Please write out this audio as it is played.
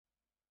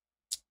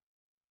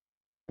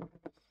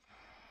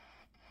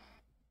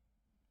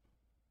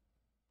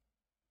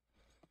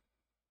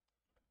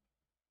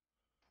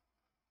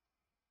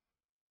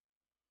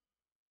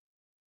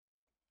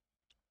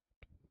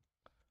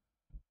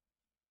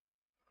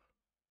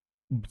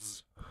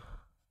Oops.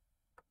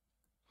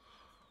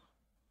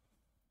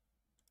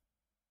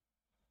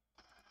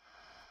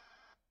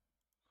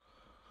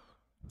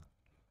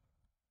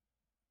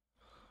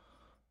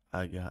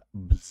 I got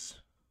bzz.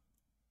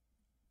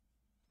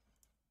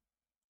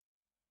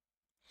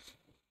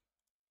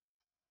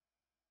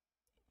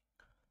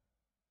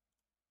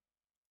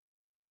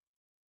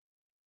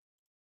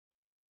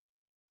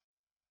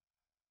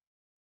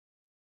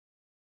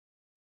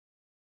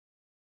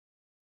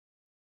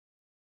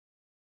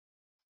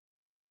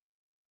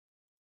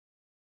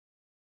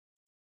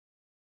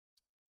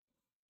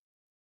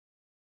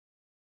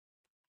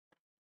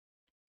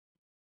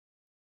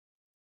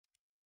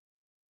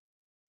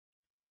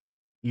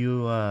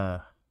 You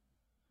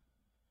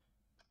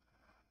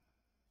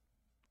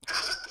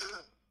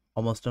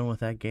almost done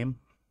with that game?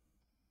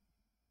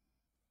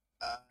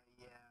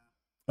 Yeah.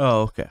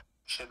 Oh, okay.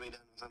 Should be done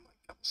within like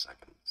a couple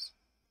seconds.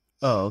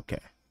 Oh, okay.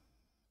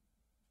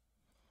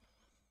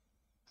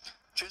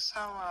 Just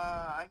how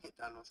I get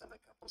done within a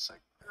couple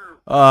seconds.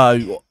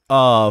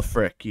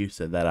 Frick, you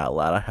said that out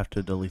loud. I have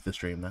to delete the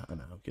stream now.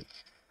 No, I'm kidding.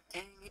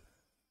 Dang it.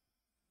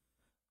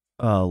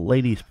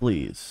 Ladies,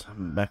 please,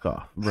 back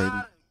off.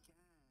 Braden.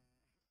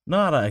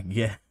 Not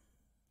again.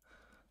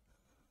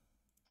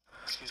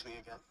 Excuse me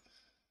again.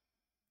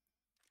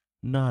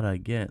 Not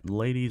again.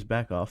 Ladies,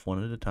 back off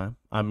one at a time.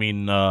 I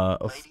mean,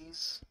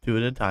 Ladies, two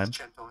at a time.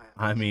 gentle hands.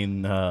 I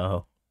mean,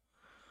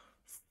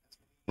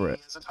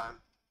 frick. As a time.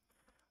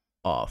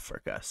 Oh,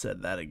 frick, I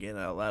said that again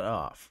out loud.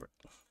 Oh, frick.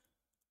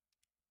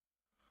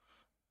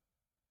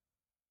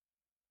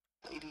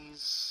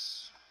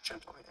 Ladies,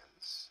 gentle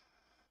hands.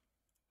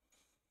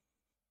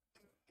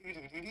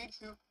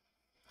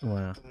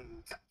 Wow.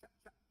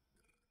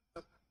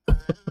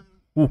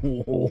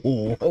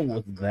 What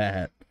was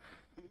that?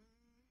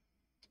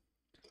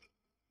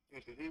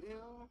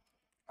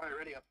 Alright,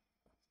 ready up.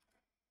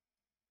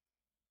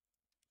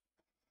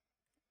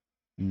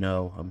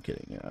 No, I'm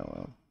kidding. I don't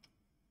know.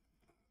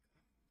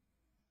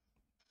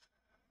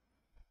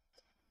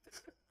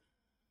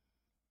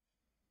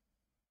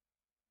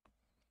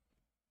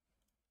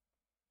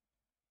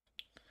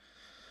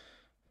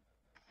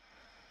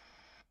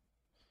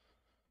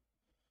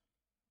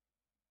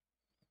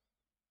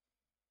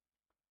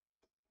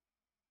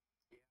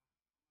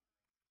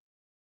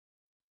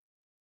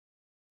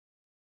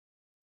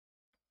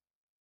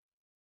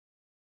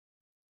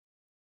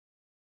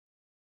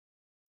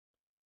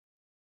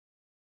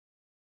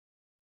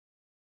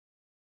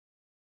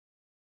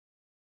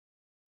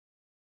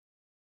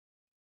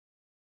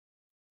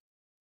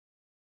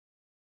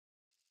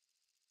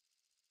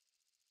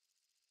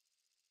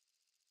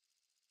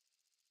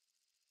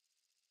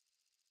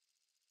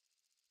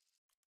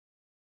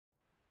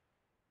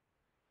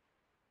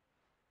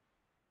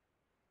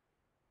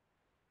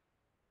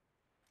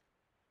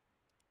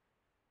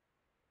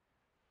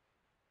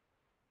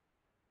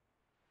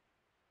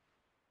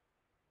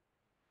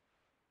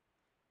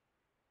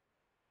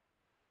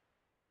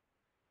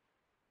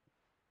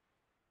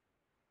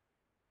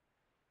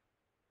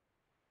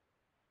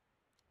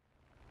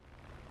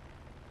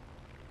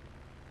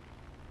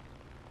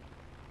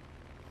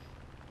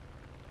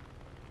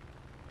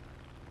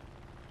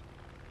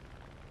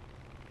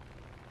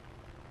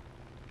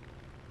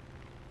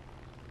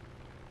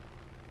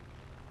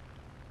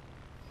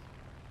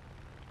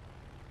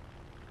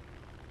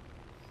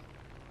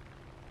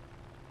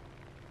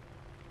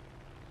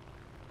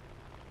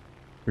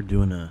 We're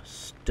doing a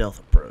stealth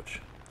approach.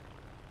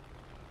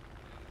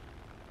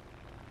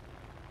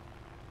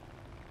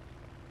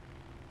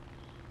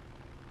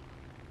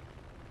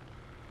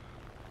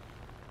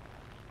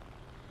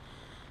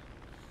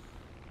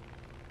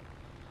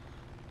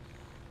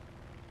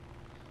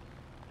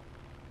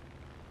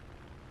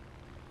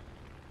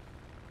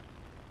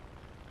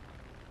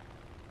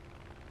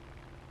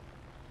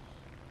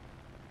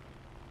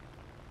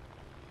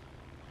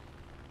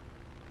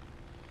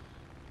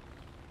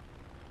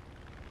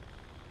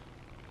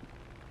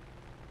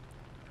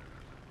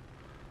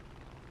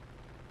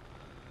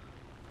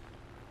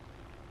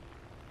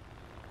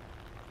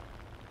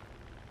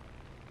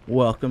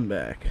 Welcome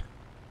back.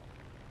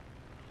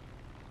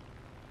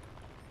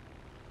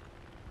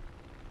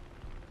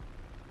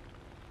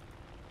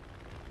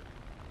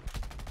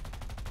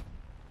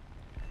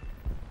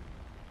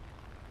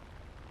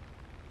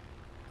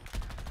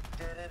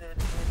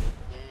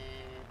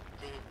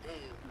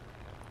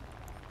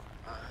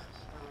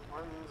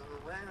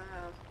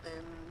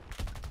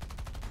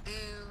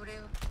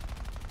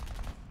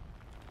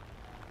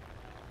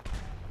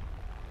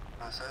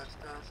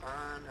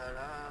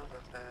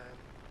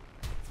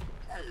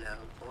 Hello,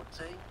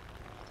 Forty.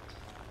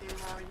 Who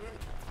are you?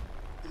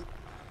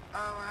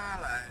 Oh,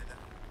 hello.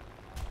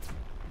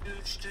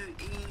 Just a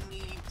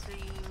teeny,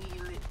 teeny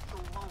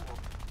little woman.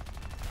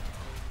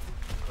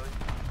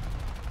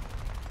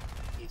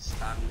 It's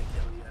time to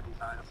kill your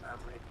entire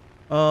family.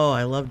 Oh,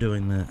 I love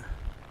doing that.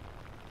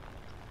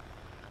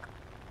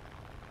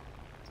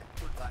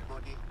 Goodbye,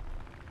 buddy.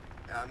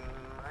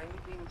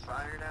 I've been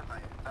fired at my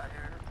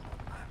entire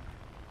life.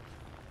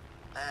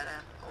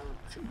 Oh,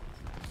 shoot.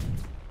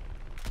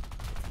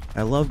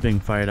 I love being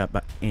fired up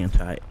by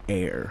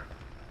anti-air.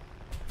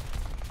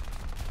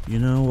 You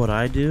know what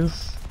I do?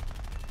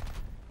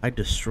 I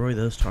destroy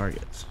those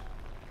targets.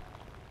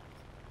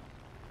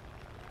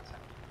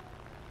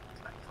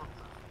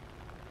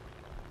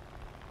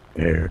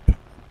 Air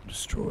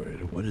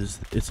destroyed. What is...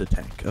 It's a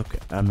tank. Okay,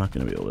 I'm not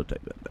going to be able to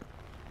take that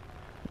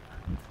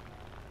down.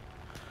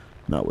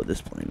 Not with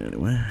this plane,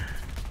 anyway.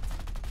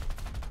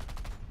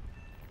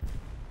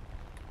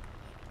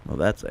 Well,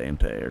 that's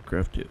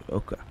anti-aircraft, too.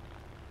 Okay.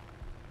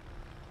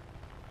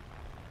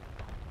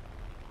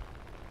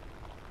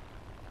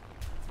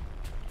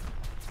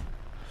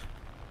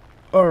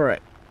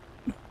 Alright.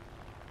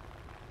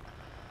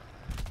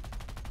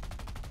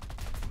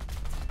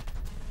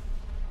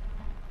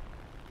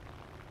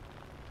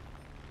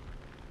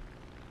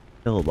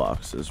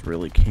 Pillboxes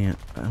really can't...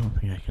 I don't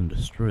think I can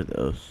destroy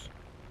those.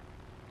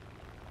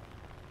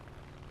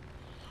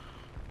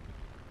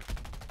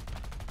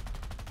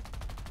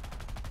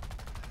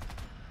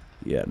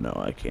 Yeah, no,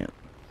 I can't.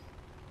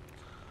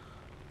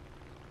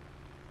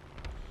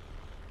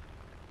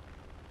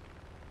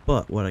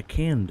 But what I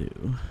can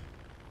do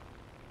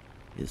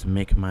is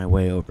make my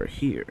way over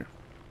here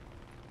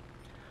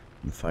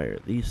and fire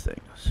these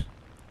things.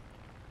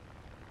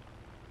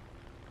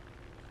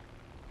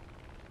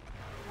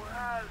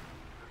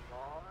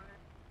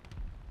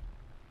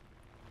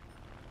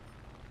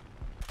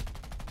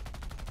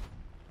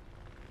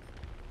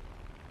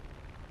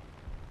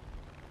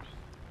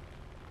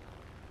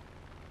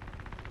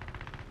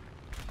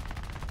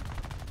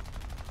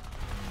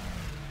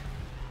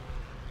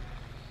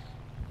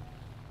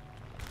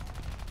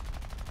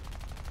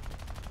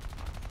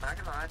 Not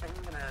gonna lie, I think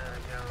I'm gonna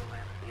go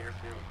land at the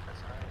airfield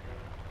because I'm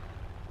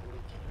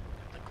leaking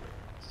the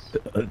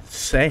clearance.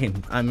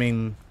 Same. I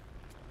mean...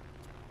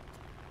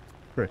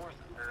 Frick.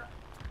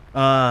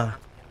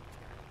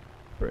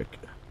 Frick.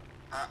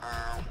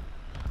 Uh-oh.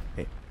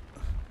 Hey.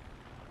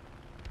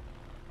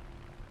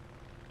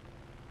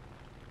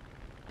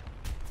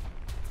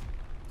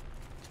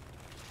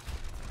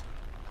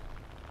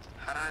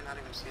 How did I not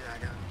even see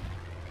that guy?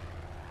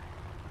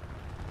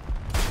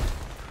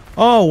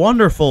 Oh,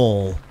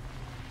 wonderful!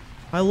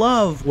 I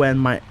love when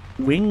my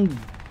wing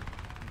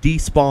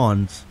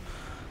despawns.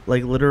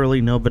 Like, literally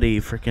nobody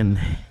freaking...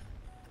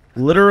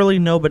 Literally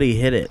nobody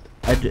hit it.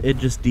 It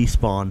just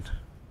despawned.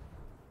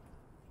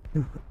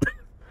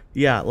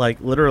 Yeah, like,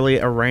 literally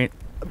a rain...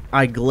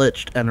 I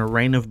glitched and a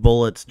rain of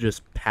bullets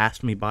just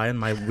passed me by and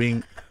my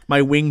wing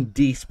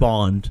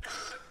despawned.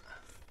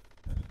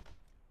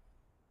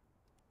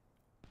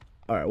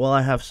 Alright, well,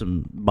 I have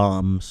some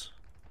bombs.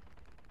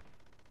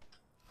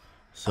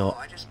 So... Oh,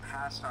 I just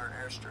passed our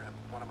airstrip.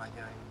 What am I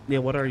doing? Yeah,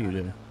 what are you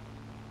doing?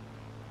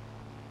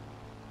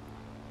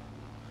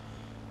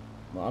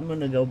 Well, I'm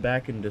gonna go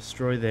back and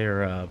destroy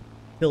their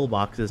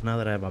pillboxes now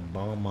that I have a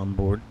bomb on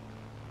board.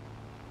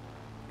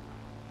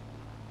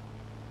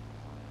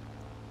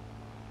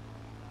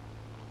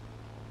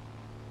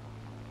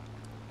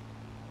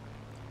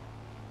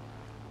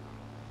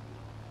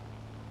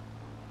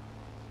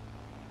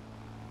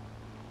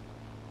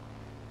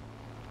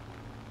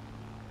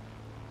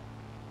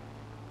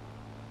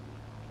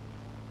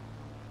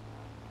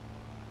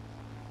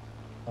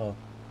 Oh.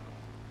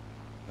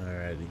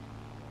 Alrighty.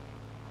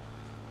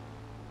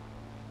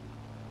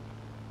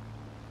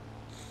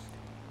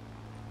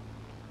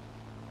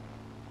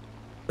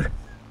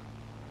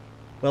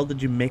 Well,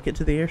 did you make it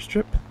to the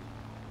airstrip?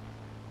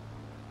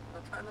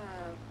 I'm trying to...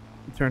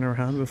 Turn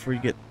around before you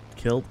get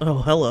killed? Oh,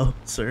 hello,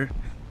 sir.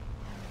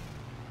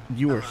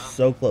 You were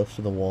so close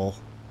to the wall. See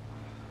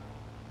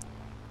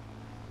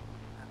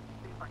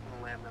if I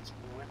can land this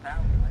without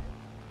landing.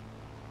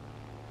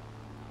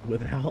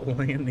 Without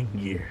landing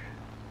gear.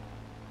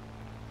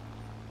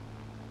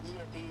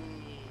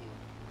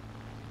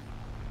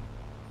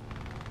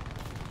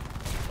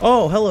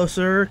 Oh, hello,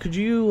 sir. Could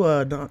you,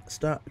 not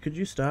stop? Could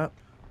you stop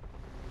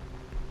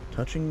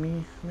touching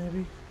me,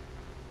 maybe?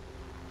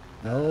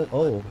 No?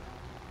 Oh.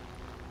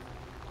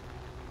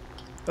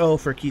 Oh,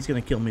 frick, he's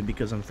gonna kill me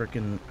because I'm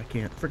frickin'... I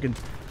can't frickin'...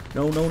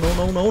 No, no, no,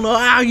 no, no, no!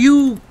 Ah,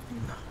 you!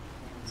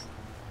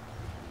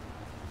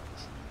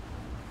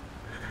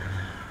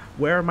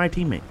 Where are my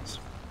teammates?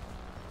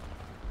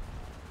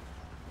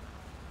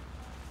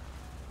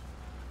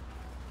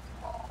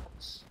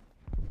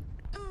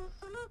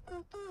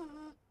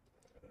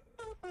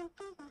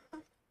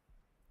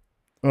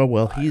 Oh,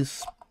 well,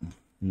 he's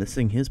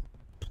missing his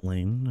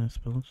plane, I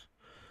suppose.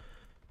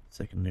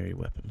 Secondary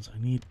weapons. I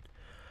need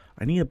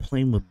a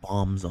plane with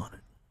bombs on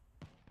it.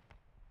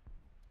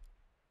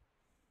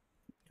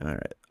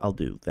 Alright, I'll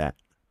do that.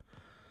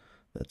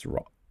 That's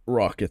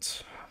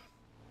rockets.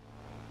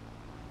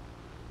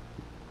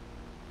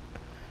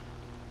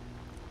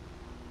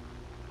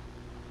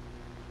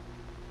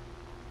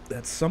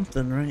 That's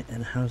something, right?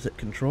 And how's it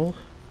control?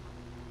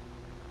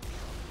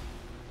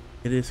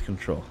 It is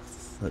control.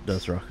 That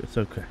does rockets,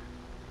 okay.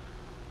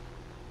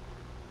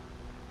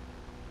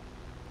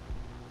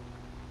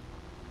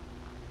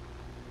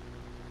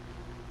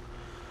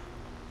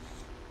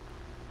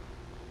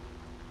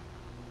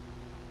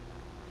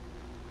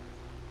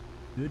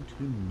 Good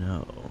to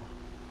know.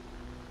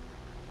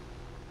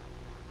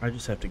 I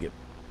just have to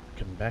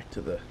come back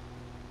to the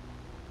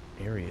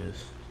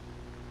areas.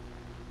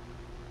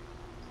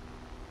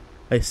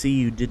 I see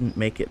you didn't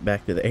make it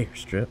back to the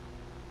airstrip.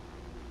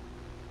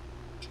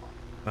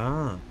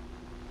 Ah.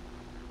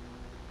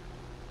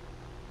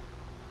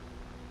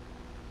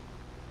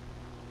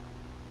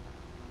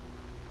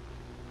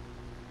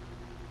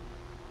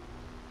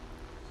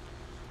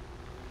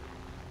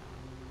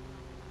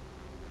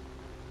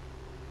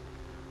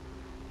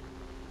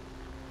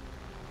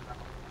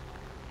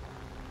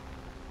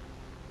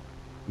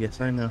 Yes,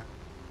 I know.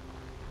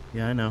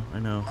 Yeah, I know. I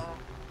know.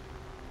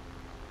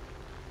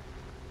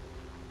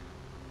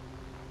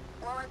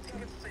 Well, I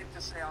think it's safe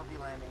to say I'll be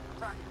landing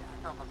right back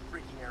on the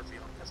freaking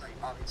airfield because I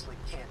obviously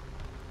can't.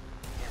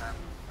 And I'm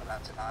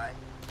about to die.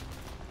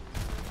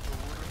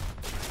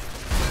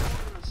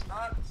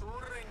 Stop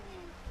touring me.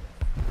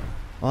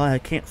 Well, I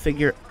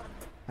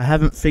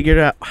haven't figured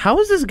out. How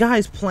is this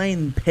guy's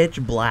plane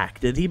pitch black?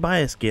 Did he buy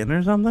a skin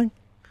or something?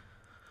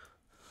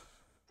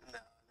 No, I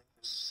think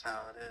this is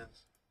how it is.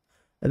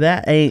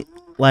 That ain't,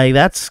 like,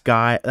 that's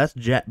sky. That's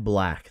jet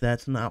black.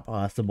 That's not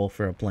possible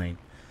for a plane.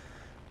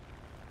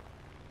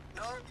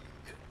 No.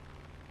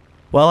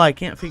 Well, I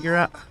can't figure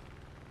out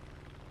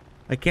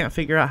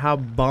how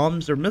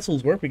bombs or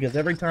missiles work because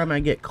every time I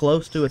get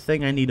close to a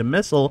thing I need a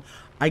missile,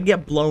 I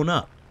get blown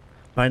up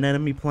by an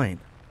enemy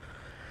plane.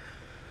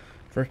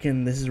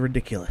 Frickin', this is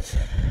ridiculous.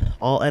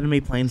 All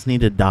enemy planes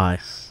need to die.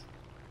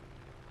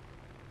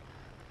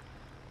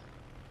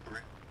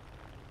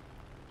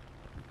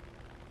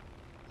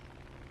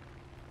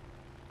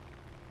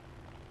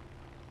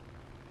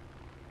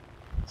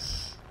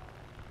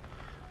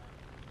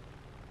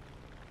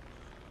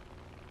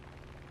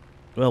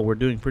 Well, we're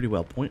doing pretty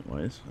well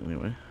point-wise,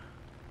 anyway.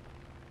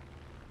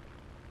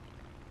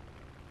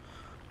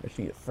 I just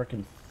need to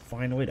frickin'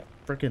 find a way to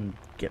frickin'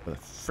 get the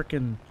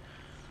frickin'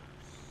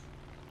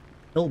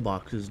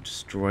 pillbox is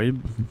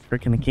destroyed.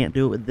 Frickin' I can't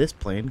do it with this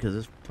plane because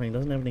this plane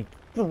doesn't have any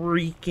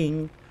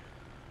freaking...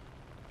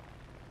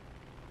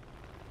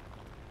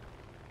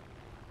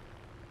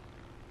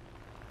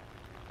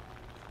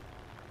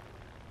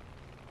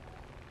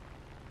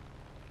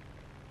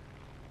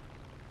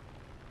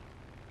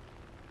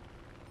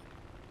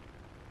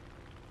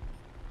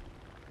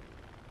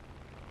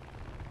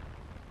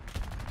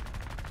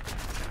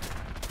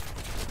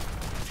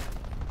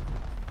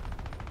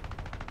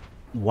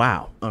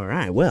 Wow.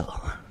 Alright,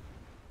 well.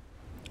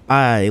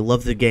 I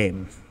love the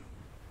game.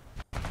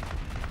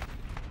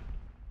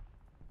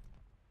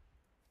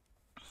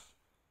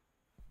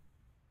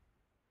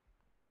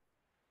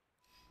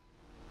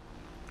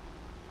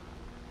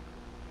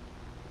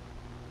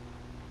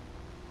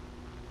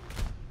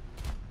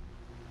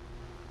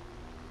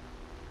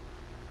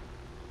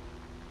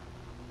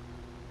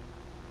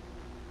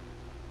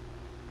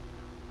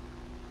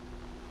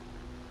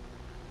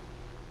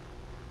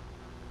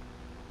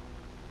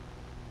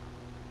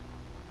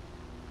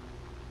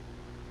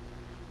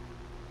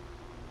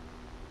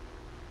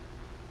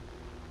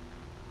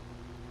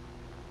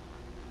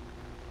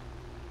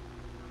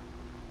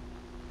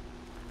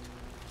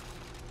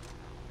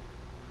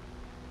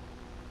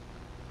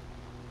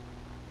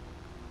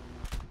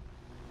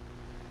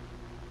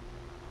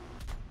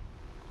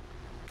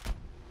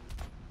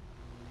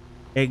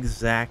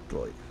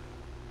 Exactly.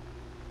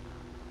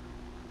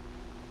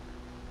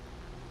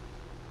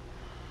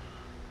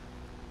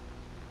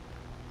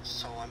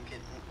 So I'm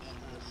getting eaten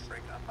the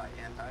frick up by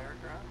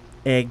anti-aircraft?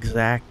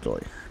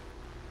 Exactly.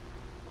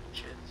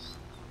 Which is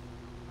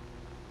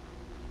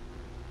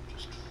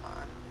just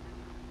fun.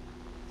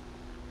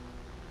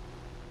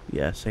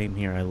 Yeah, same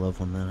here. I love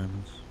when that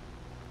happens.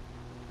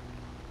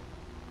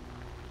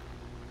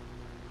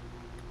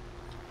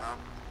 Well,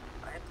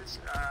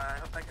 I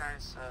hope that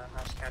guy's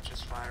house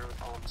catches fire with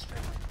all of his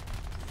family.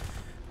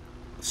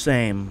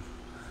 Same.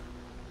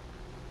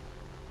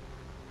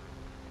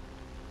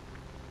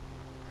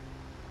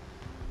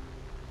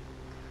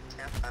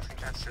 Yeah, I think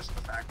that's just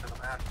the fact of the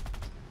matter.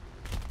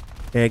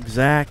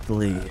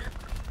 Exactly.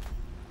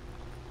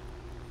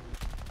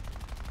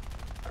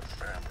 Our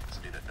families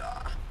need to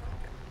die.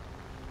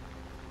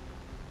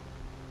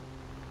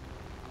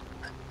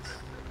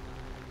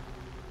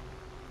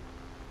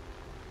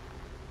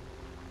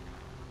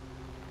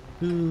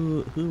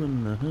 Who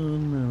in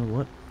the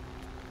what?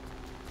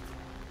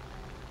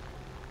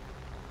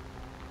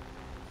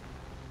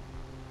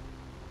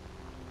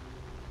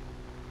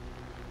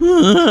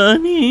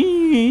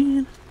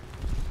 Honey.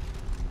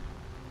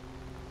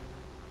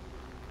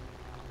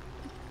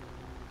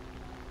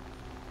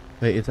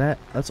 Wait,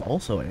 that's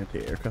also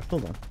anti-aircraft?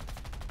 Hold on.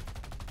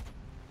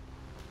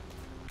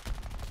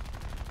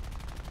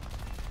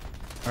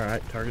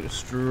 Alright, target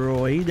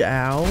destroyed.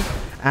 Ow.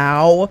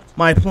 Ow.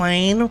 My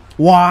plane.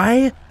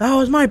 Why? That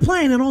was my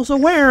plane, and also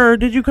where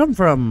did you come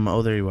from?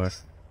 Oh, there you are.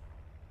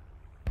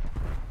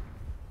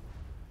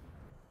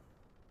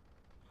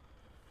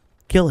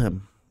 Kill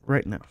him.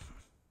 Right now.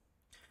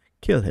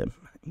 Kill him.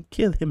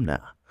 Kill him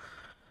now.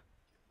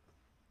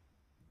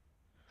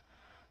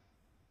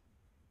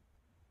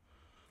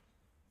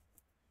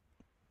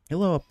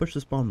 Hello, I'll push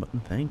the spawn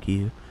button. Thank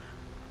you.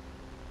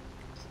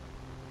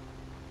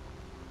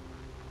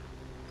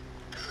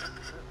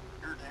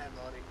 You're dead,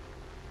 buddy.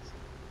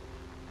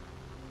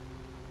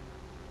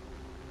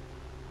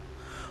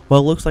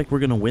 Well, it looks like we're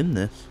gonna win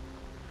this.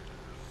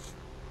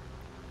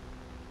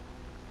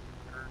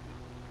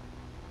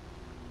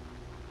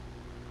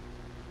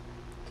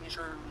 Can you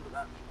sure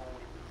that people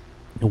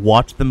only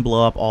Watch them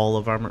blow up all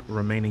of our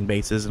remaining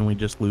bases, and we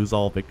just lose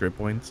all victory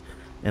points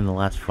in the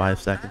last 5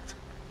 seconds.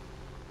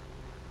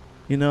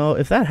 You know,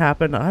 if that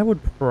happened, I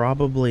would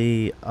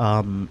probably,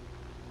 to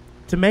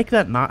make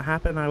that not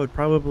happen, I would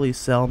probably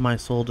sell my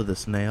soul to the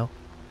snail.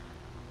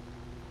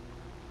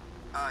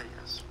 Ah,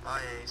 yes.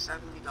 Buy a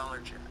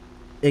 $70 jet.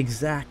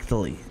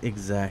 Exactly,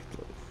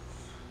 exactly.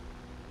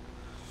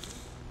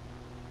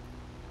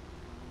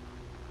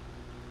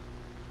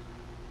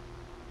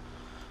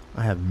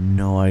 I have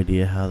no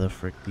idea how the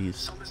frick these.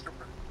 So, Mr. President,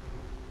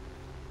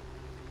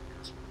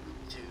 is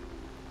to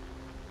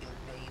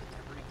invade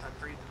every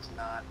country that's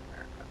not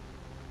America.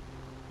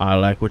 I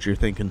like what you're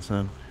thinking,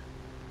 son.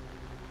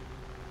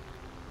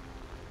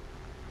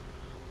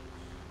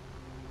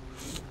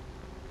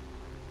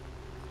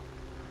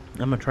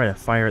 I'm gonna try to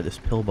fire at this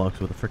pillbox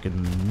with a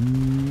freaking.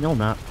 No, I'm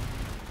not.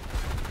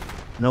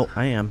 No,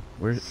 I am.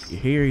 Where?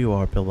 Here you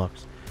are,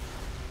 pillbox.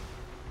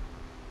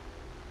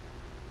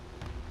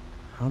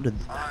 How did?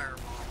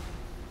 Fireball.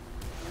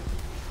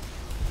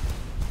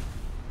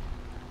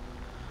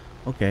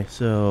 Okay,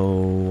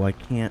 so I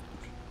can't.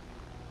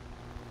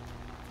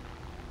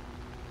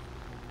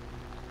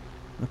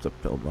 That's a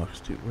pillbox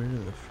too. Where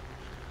is it?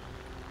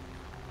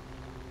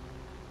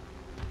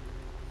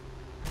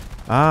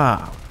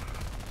 Ah.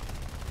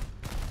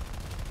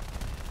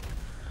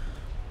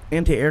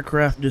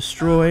 Anti-aircraft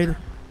destroyed.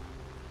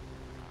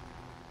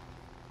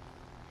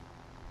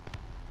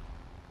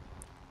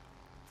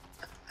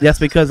 Yes,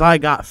 because I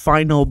got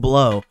final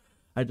blow.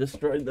 I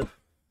destroyed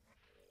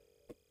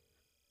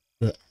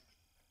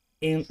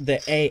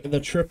the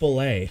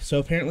triple A. So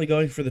apparently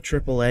going for the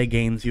triple A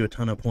gains you a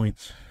ton of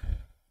points.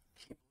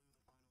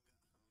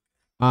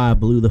 I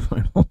blew the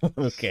final.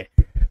 Okay.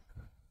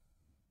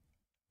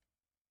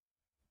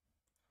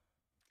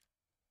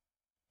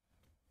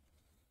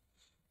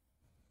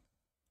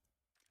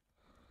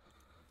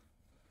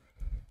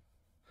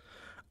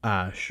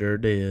 I sure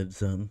did,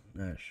 son.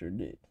 I sure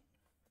did.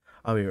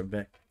 I'll be right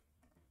back.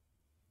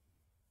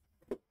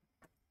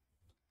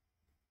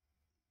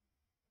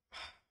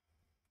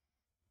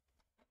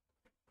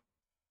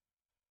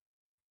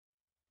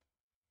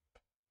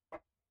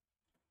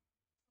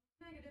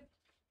 Negative.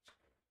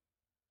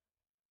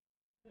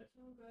 That's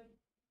no good.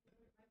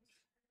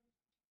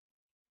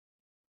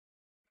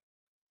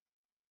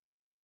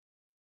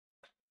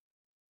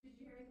 Did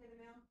you hear anything in the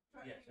mail?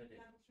 Yes, I did.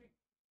 Down the street.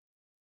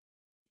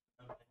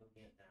 I'm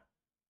looking at that.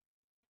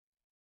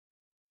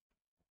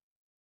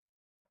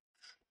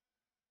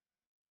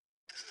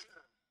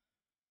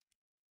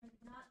 I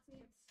did not see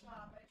it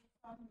stop. I just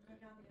saw him go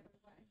down the other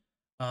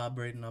way.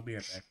 Braden, I'll be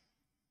right back.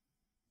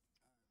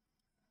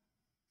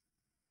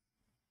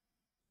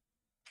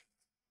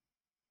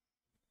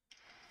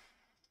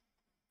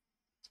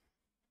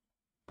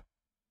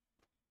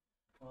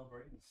 Well,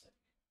 Braden's sick.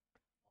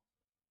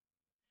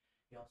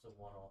 He also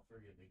won all 3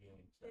 of the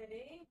games. Did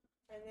he?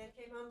 And then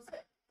came home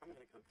sick. I'm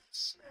gonna go get a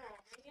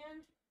snack. Oh,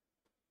 man.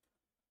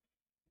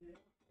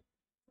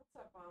 That's a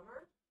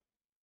bummer.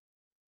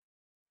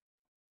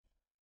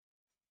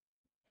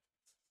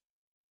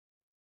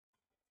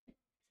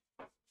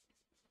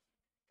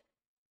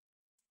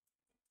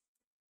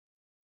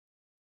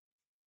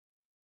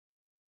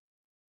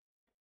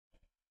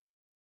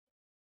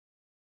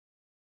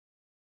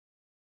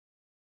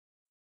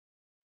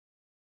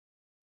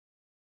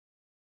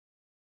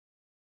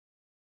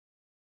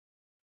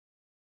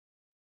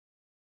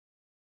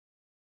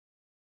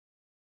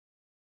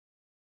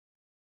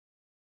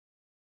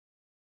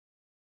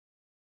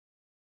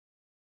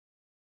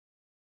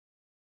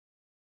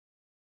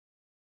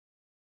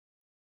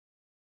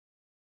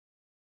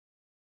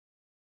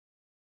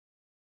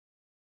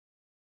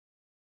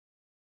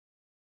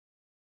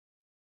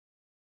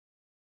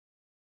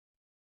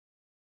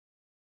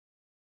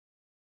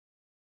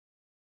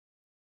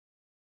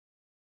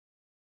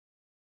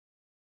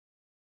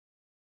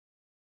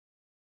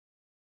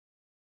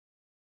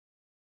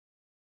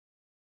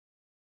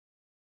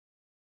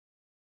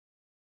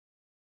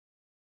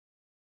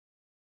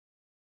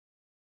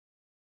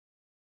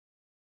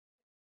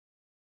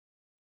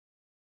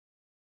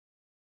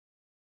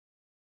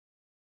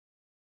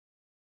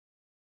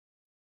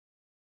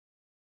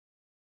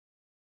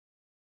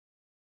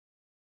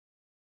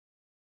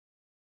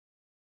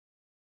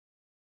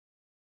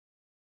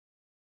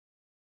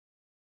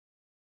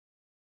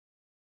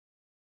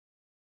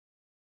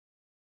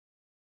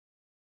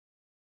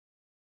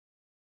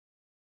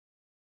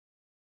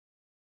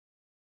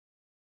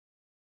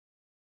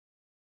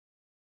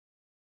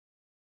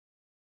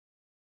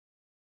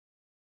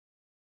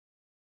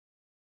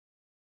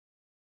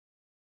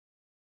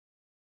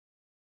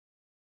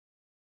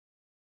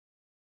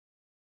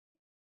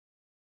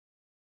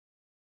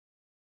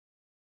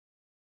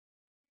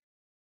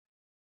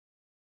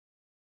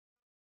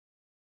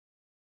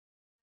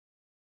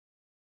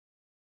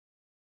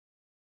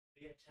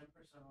 get 10%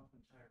 off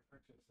entire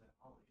purchase at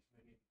Ollie's.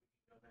 Maybe we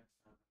can go next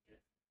time and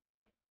get.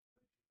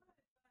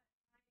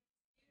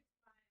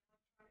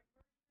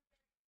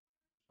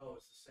 Oh,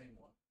 it's the same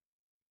one.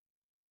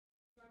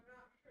 So I'm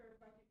not sure if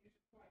I can use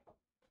it twice.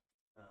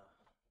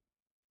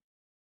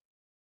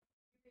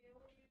 You can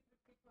only use the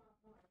coupon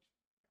once.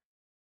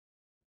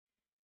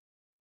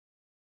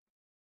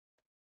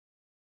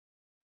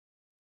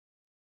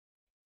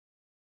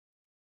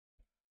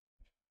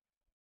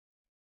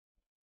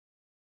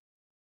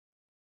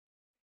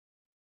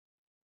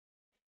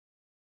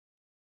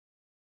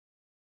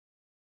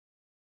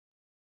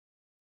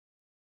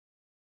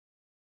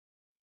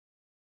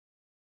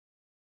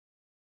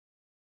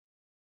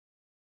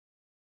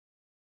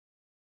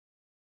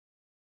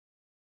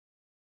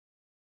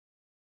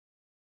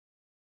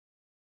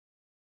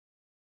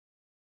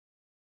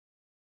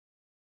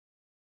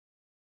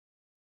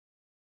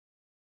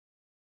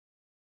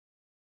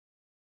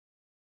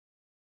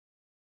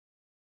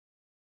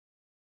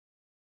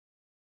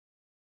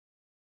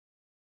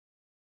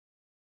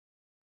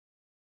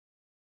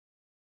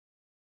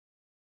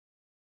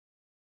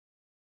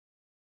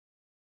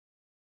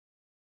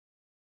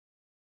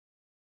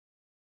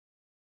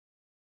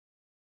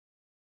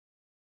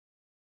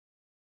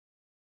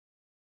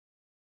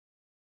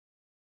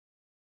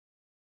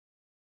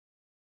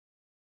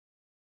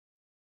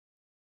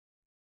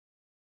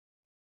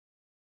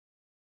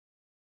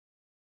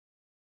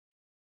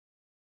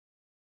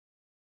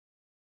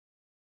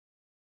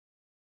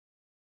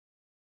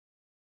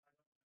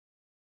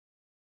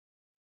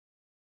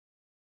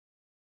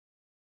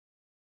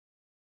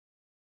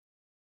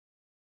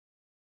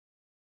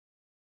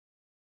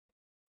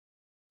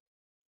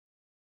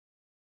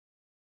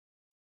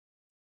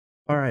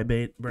 All right,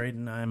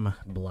 Braden. I'm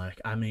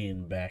black. I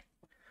mean, back.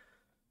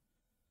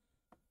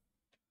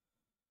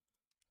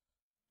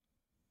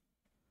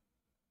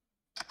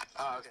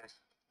 Oh, okay.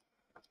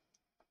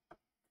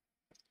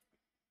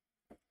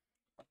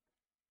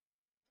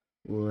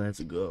 Let's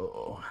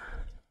go.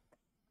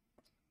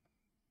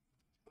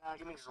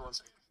 Give me just 1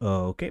 second.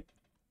 Okay.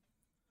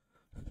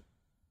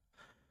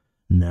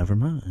 Never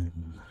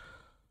mind.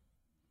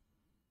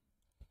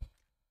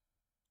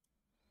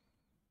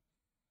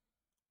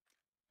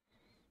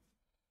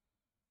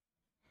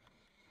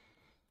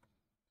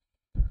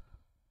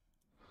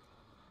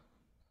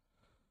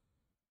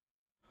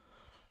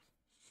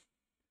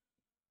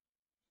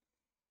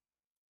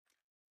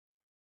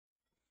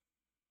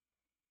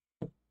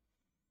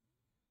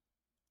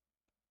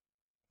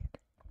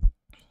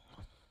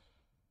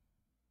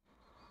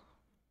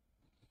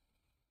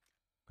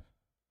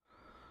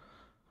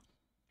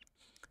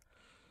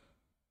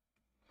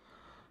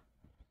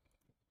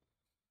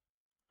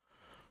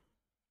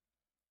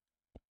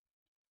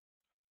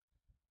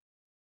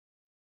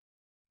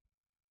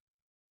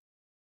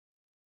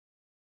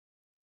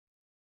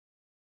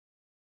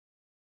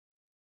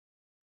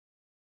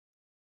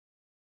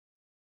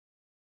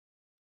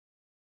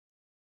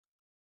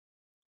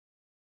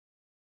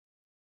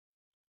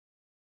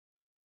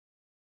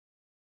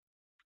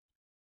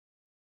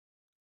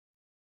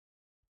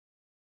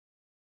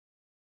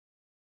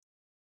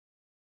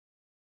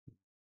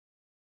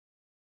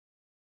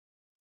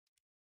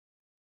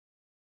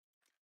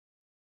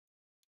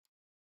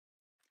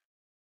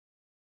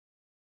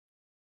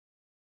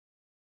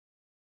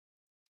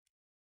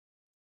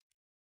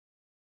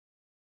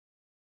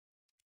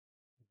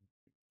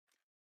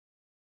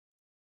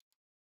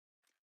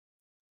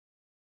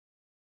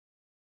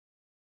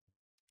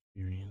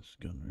 Experienced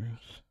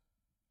gunners.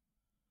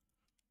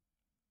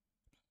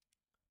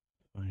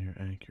 Fire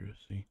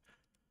accuracy.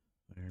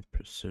 Fire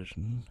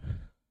precision.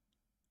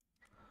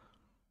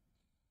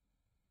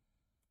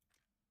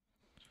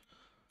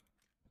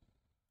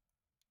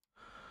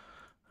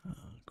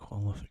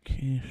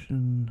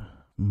 Qualification.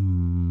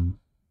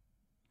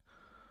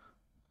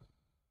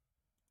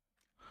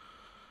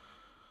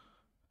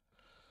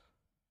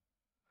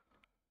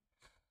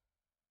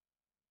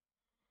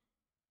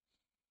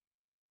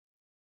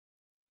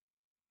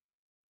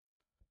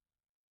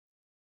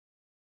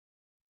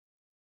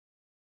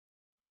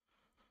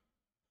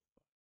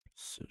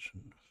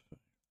 Precision.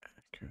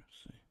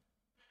 Accuracy.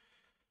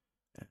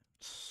 And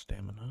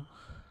stamina.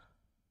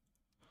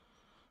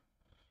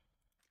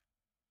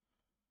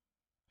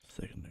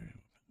 Secondary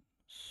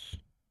weapons.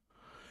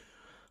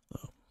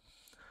 Oh.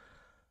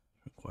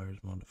 Requires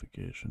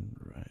modification.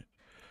 Right.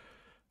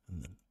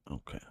 And then,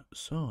 okay.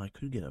 So I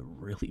could get a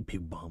really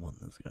big bomb on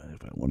this guy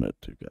if I wanted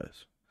to,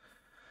 guys.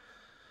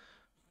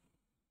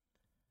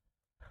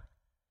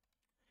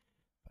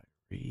 If I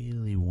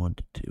really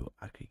wanted to,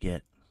 I could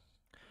get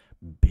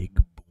Big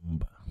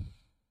Boomba.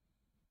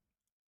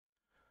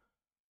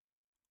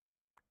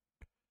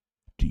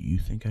 Do you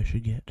think I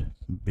should get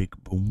Big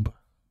Boomba?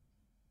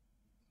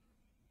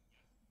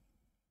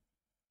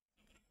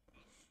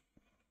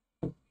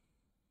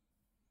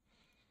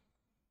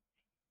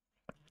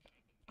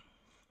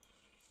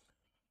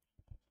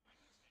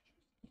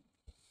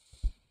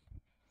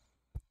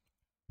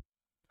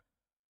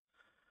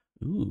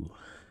 Ooh.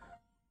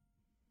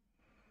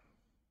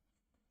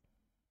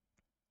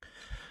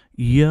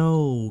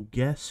 Yo,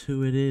 guess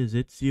who it is?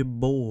 It's your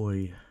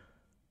boy.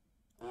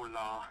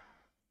 Hola.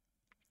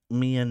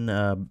 Me and,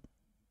 I'm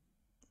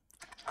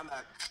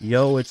back.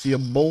 yo, it's your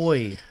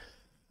boy.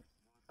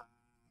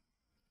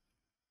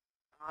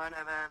 Alright,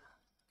 man.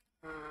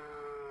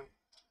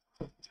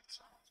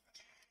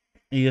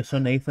 Yeah, so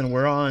Nathan,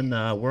 we're on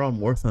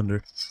War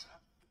Thunder.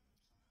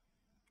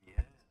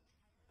 Yeah.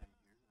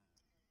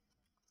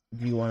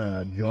 Do you want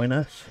to join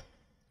us?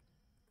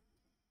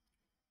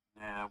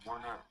 Yeah, War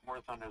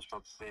Thunder's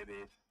for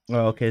babies.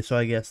 Oh, okay, so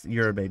I guess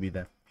you're a baby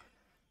then.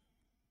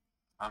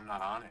 I'm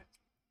not on it.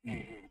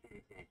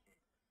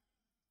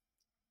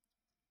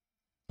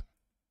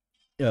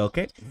 Yeah,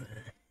 okay.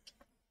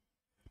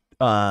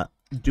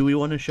 Do we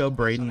want to show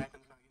Braden?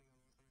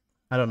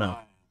 I don't know.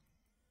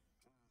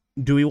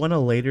 Do we want to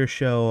later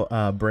show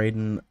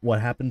Braden what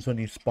happens when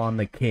you spawn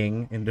the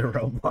king into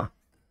Roblox?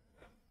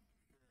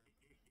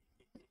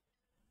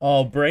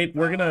 Oh, Braden,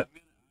 we're gonna.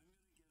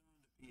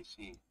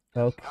 PC.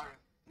 Okay.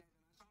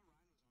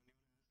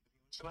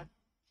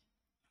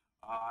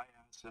 I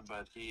asked him,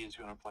 but he's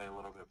going to play a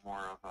little bit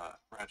more of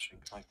Ratchet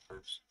and Clank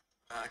first.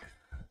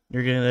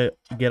 You're gonna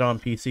get on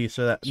PC,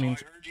 so that So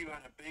means. I heard you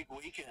had a big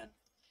weekend,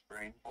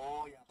 Brain.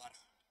 Oh, yeah, bud.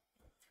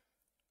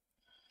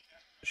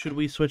 Should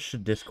we switch to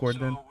Discord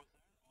then? So,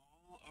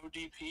 was that all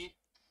ODP?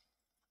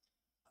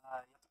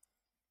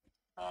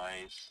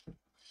 Nice.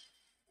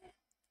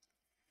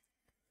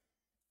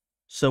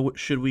 So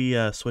should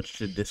we switch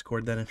to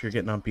Discord then if you're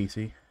getting on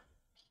PC?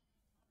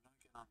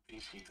 I'm not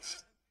getting on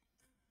PC.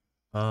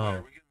 Oh. Are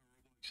we getting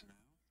Roblox now?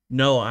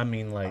 No, I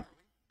mean like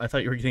I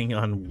thought you were getting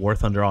on War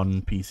Thunder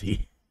on PC. No,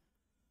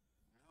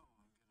 I'm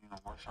getting on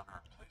War Thunder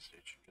on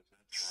PlayStation because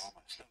that's where all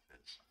my stuff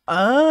is.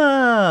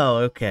 Oh,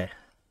 okay.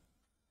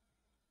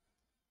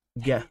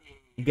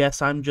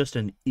 Guess I'm just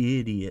an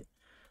idiot.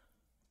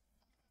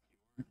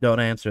 Don't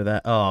answer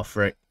that. Oh,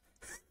 frick.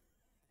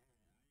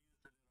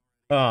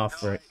 Oh,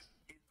 frick.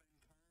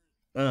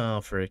 Oh,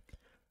 frick.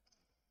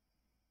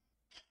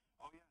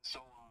 Oh, yeah, so,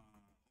 over the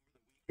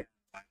weekend,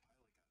 my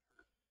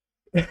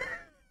pilot got hurt.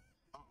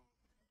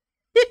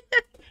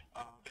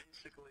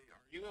 Basically,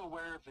 are you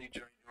aware of the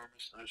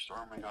ginormous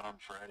snowstorm we got on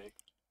Friday?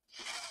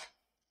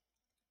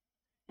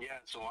 Yeah,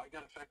 so I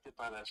got affected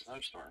by that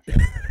snowstorm. So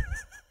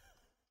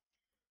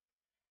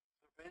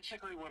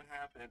basically what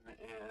happened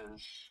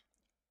is,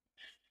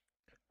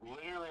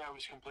 literally I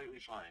was completely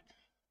fine.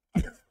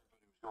 Everybody was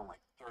going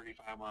like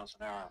 35 miles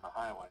an hour on the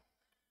highway.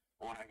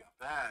 But when I got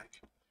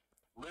back,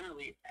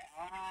 literally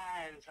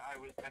as I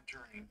was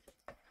entering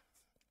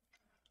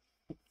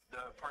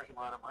the parking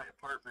lot of my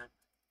apartment,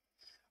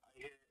 I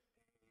hit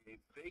a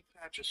big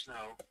patch of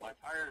snow, my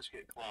tires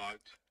get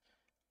clogged,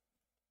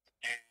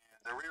 and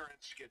the rear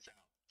end skids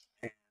out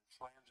and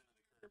slams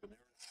into the curb, and there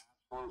was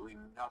absolutely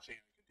nothing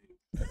I could do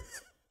to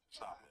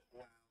stop it.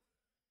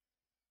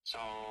 So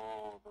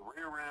the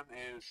rear rim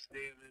is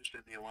damaged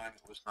and the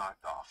alignment was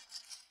knocked off.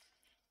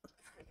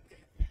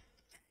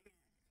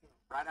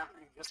 Right after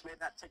you just made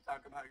that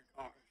TikTok about your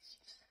cars.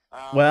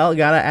 Well,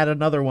 gotta add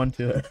another one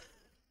to it.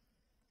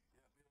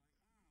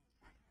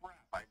 Crap,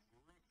 I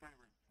ripped my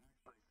rim.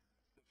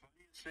 Actually, the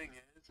funniest thing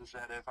is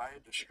that if I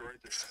had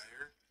destroyed the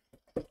tire,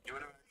 it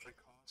would have actually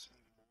cost me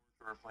more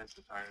to replace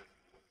the tire than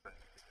it would have been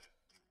to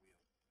fix the wheel.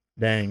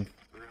 Dang.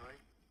 Really?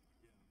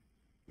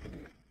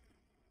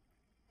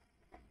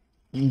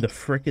 The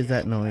frick is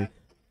that noise? Of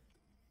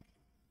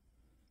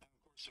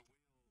course, the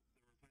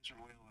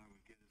replacement wheel I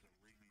would get is a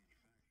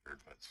remanufactured,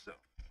 but still,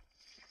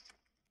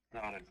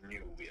 not a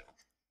new wheel.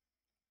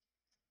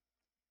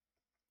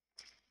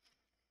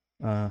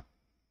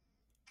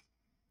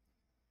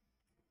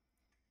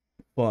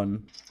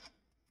 Fun.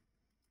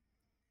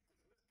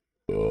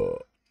 Oh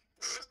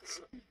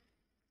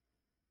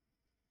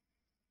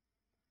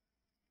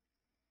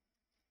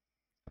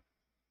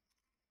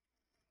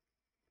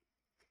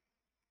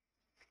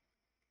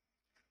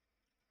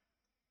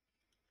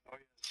yeah,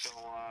 so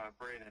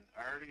Braden, I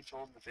already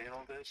told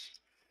Nathaniel this,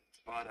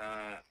 but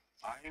I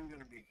am going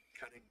to be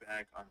cutting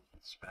back on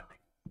spending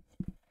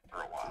for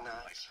a while.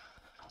 Nice. Like,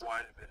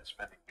 quite a bit of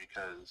spending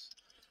because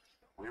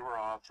we were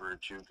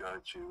offered to go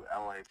to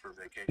LA for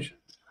vacation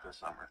this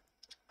summer.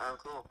 Oh,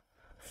 cool.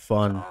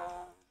 Fun.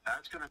 So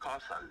that's going to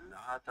cost a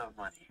lot of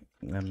money.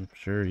 I'm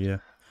sure, yeah.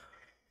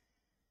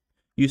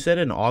 You said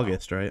in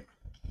August, right?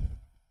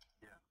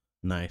 Yeah.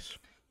 Nice.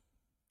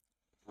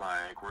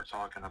 Like, we're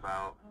talking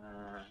about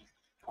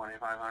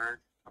 $2,500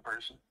 a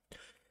person.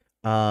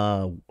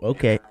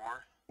 Okay. Even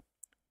more.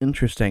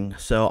 Interesting.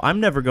 So I'm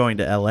never going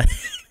to LA.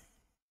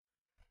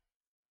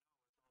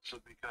 So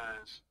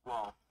because,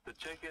 well, the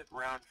ticket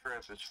round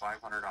trip is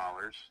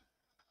 $500.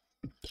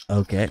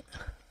 Okay. And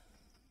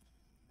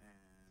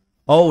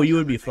Oh, you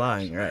would be everything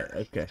flying, else right?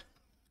 there. Okay.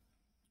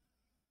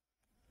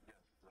 Yes,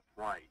 the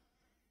flight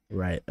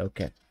Right,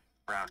 okay.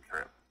 round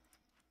trip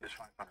is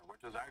 $500,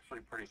 which is actually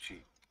pretty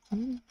cheap. Or,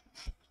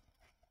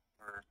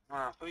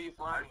 who you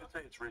fly? I should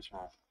say it's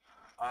reasonable.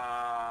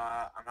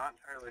 I'm not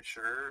entirely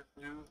sure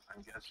who.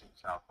 I'm guessing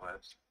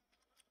Southwest.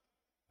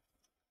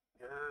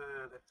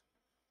 Good.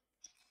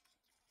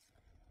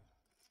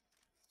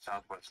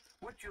 Southwest.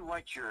 Would you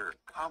like your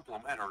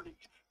complimentary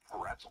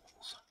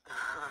pretzels?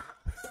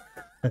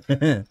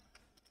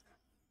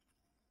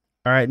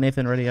 All right,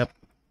 Nathan, ready up.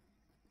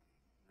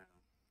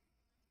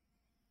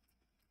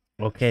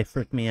 Okay,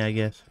 frick me, I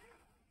guess.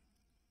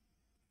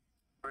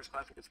 First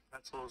class gets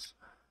pretzels.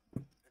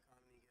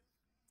 Economy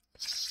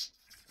gets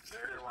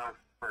very low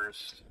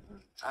first.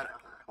 Second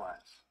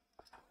class.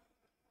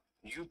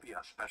 You be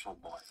a special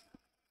boy.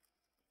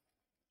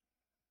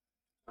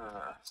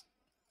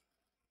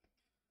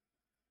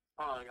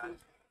 Hold on, guys.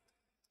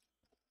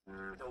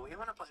 Do we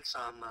want to play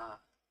some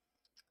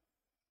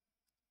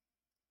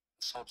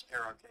Assault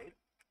Air Arcade?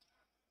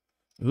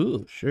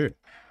 Ooh, sure.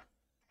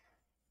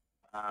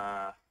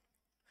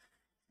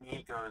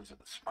 Nico's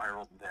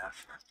Spiral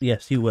Death.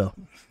 Yes, you will.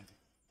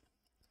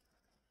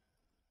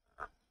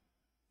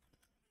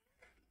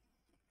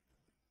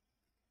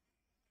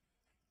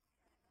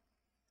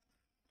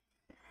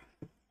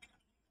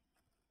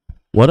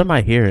 What am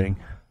I hearing?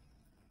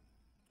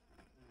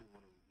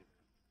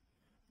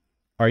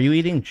 Are you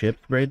eating chips,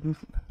 Braden?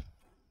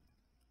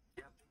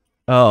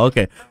 Oh,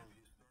 okay.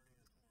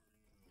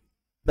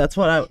 That's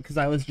what because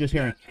I was just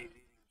hearing.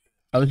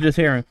 I was just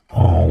hearing.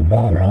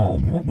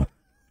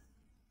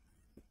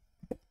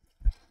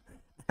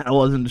 I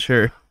wasn't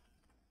sure.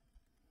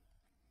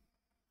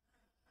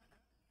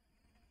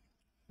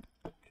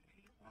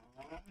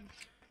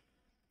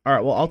 All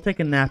right, well, I'll take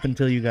a nap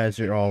until you guys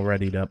are all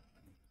readied up.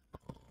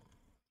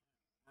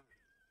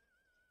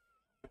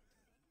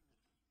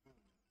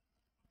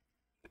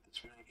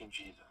 It's mac and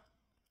cheese.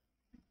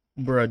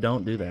 Bruh,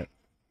 don't do that.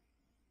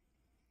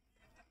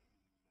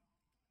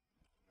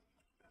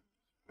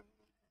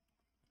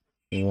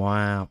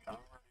 Wow.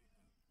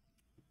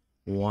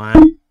 Wow.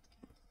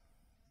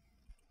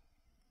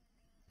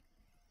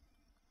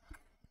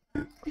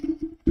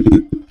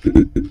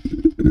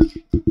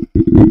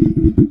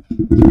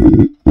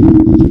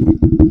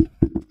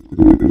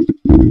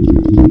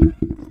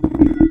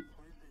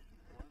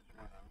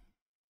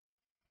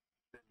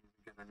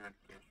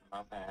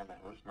 Not bad, that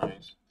was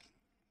nice.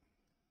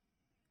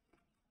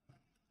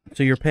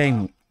 So you're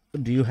paying.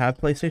 Do you have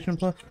PlayStation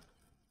Plus?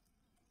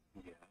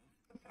 Yeah,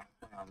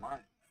 online.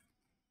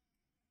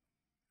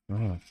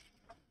 Oh.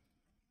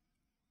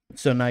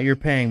 So now you're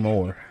paying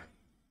more.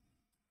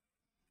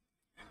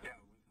 Yeah,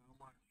 with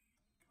how much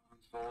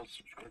console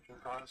subscription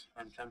costs,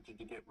 I'm tempted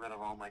to get rid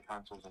of all my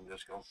consoles and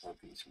just go full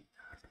PC.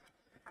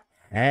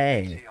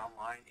 Hey. PC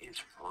online is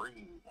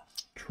free.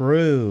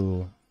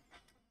 True.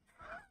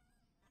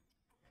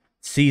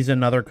 Sees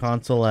another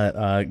console at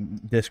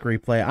Disc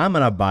Replay. I'm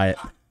gonna buy it.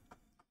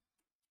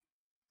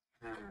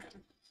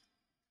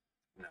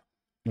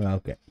 No.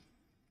 Okay.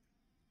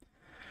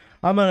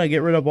 I'm gonna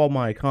get rid of all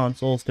my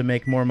consoles to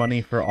make more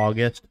money for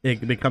August.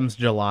 It becomes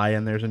July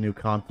and there's a new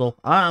console.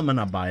 I'm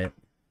gonna buy it.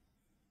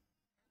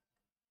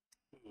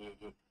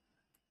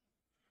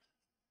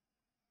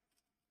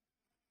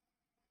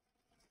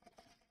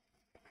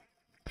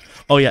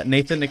 Oh yeah,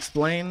 Nathan,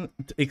 explain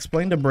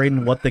to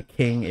Braden what the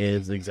king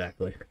is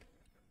exactly.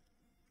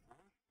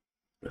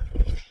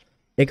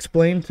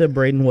 Explain to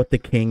Braden what the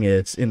king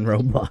is in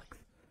Roblox.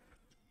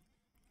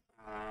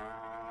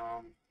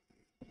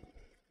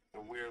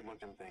 A weird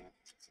looking thing.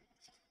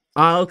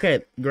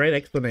 Okay. Great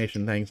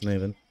explanation. Thanks,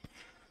 Nathan.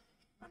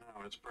 I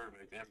know, it's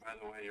perfect. And by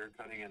the way, you're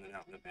cutting in and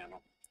out in the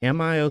panel.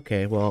 Am I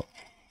okay? Well,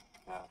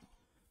 Wow.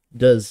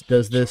 does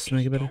this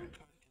make it better?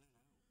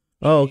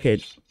 Oh, okay.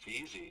 It's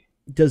easy.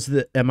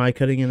 Am I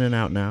cutting in and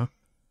out now?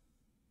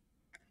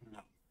 No.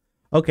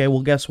 Okay,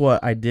 well guess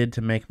what I did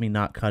to make me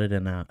not cut it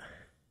in and out.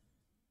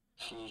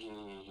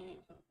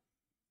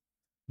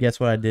 Guess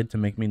what I did to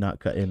make me not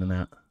cut in and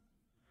out?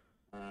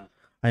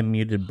 I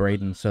muted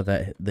Braden so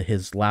that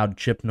his loud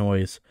chip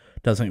noise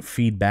doesn't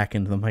feed back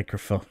into the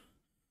microphone.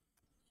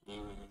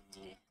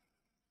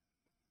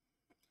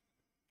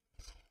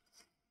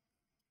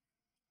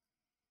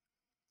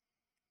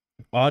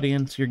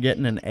 Audience, you're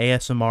getting an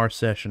ASMR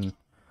session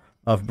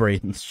of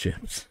Braden's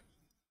chips.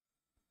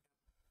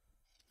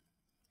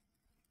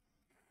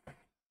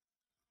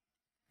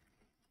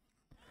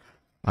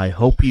 I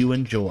hope you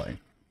enjoy.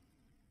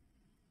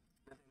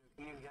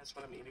 Can you guess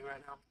what I'm eating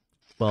right now?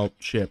 Well,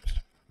 chips.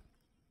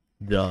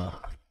 Duh.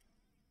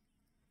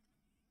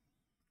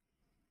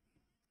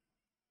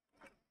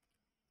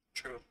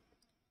 True.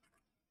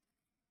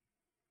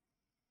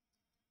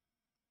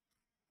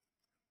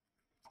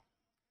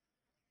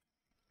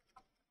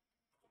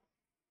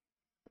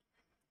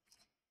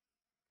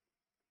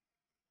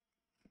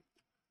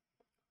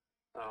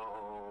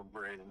 Oh,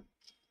 Braden.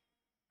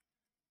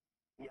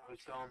 Yeah, I was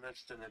telling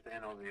this to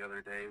Nathaniel the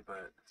other day,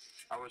 but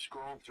I was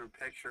scrolling through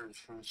pictures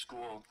from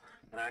school,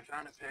 and I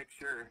found a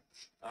picture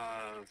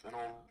of an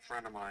old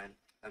friend of mine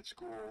at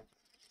school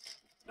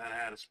that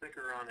had a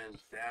sticker on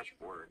his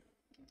dashboard,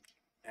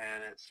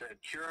 and it said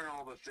curing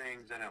all the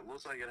things, and it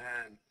looks like it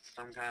had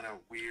some kind of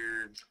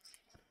weird,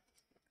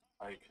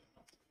 like,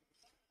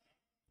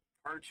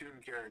 cartoon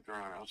character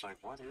on it. I was like,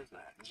 what is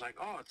that? It's like,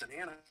 oh, it's an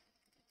anime.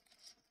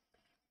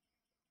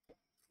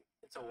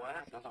 It's a what?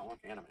 It doesn't look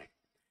anime.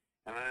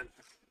 And then,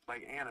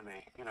 like anime,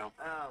 you know.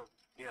 Oh,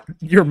 yeah.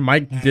 Your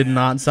mic did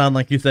not sound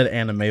like you said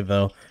anime,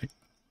 though.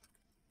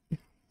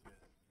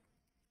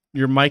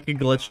 Your mic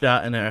glitched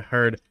out, and I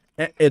heard,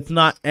 it's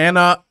not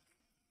Anna.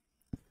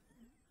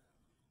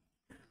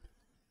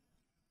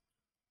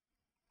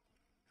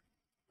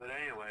 But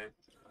anyway,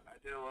 I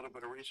did a little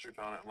bit of research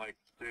on it. I'm like,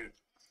 dude,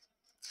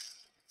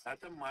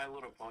 that's a My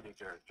Little Pony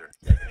character.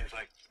 And he's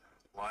like,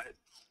 what?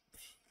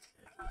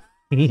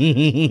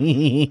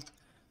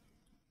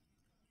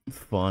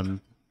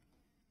 Fun.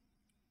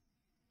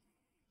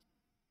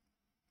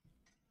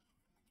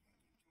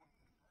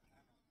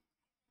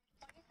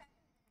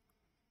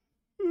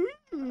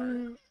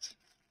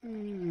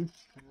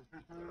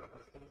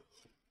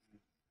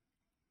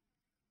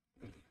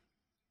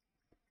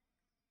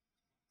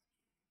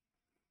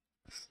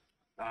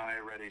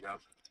 Alright, ready, go.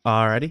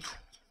 Alrighty.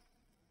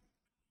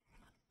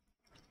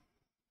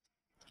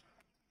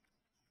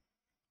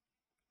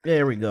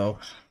 There we go.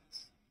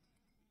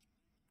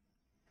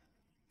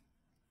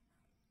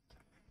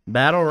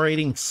 Battle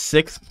rating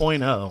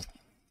 6.0.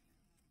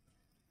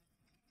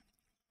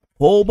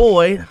 Oh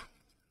boy.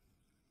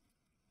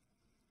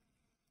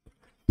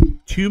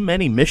 Too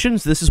many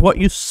missions? This is what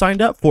you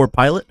signed up for,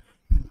 pilot.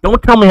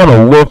 Don't tell me how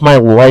to live my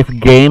life,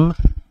 game.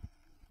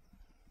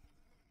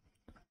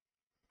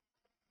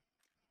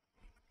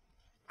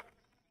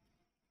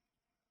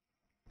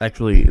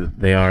 Actually,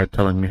 they are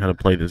telling me how to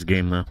play this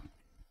game, though.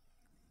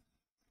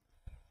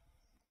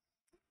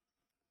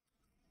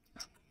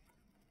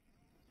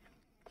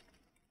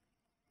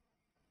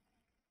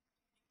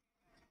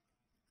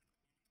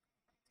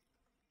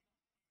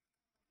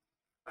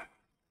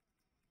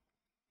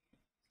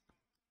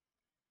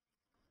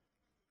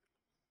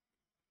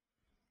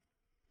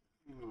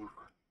 Ooh,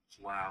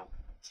 wow.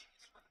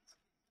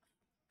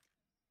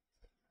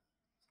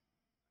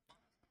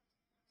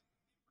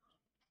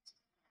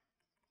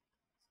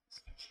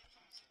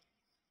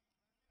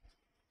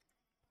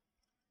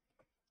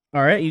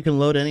 Alright, you can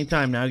load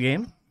anytime now,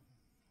 game.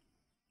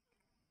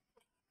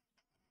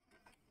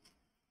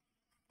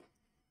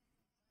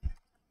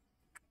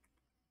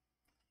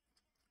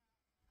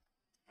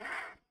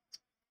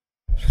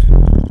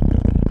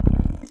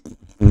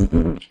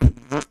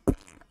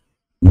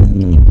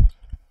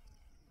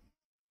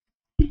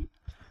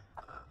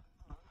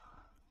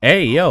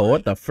 Hey, yo,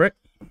 what the frick?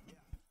 I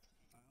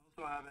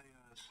also have a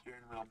steering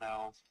wheel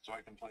now, so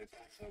I can play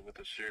with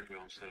the steering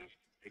wheel instead of...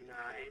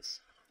 Nice.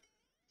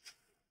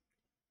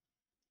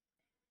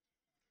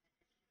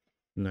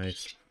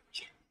 Nice.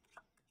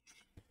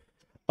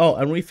 Oh,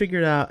 and we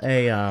figured out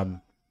a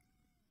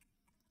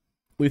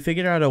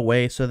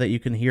way so that you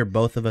can hear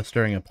both of us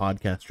during a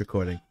podcast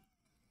recording.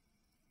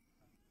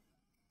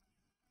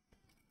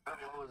 What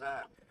was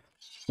that?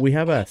 We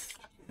have a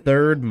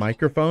third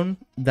microphone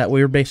that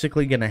we're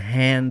basically going to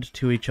hand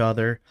to each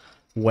other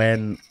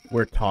when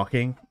we're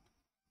talking.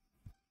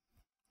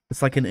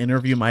 It's like an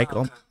interview mic.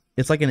 Okay.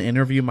 It's like an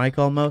interview mic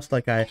almost.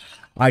 Like I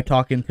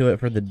talk into it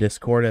for the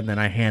Discord, and then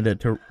I hand it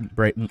to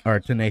Braden or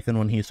to Nathan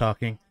when he's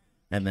talking,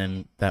 and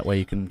then that way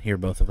you can hear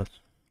both of us.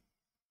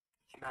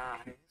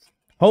 Nice.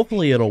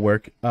 Hopefully it'll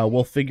work.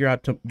 We'll figure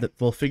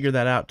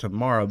that out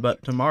tomorrow.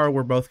 But tomorrow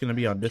we're both going to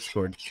be on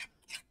Discord.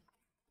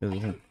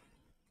 We're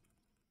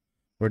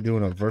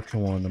doing a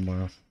virtual one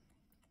tomorrow.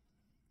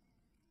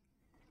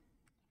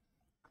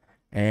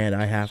 And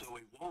I have... So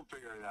we won't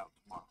figure it out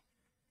tomorrow.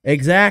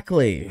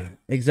 Exactly.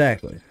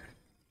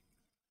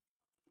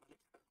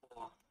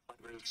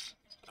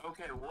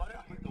 Okay, what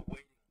is the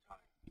waiting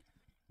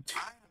time? I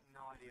have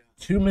no idea.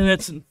 2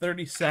 minutes and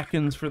 30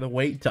 seconds for the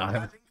wait I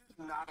time. think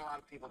there's not a lot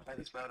of people play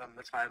this mode on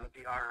this high of a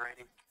BR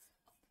rating.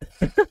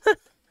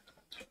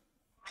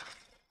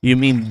 You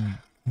mean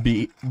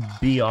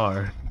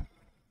BR?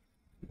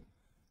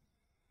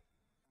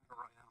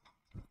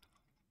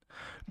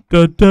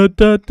 Da da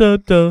da da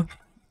da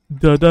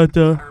da da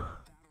da.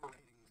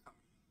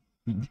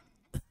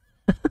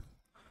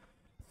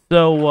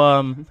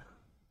 So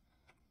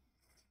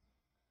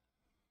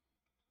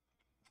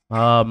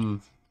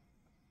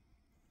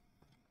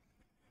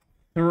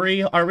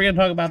three. Are we gonna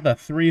talk about the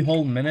 3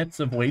 whole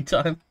minutes of wait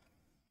time?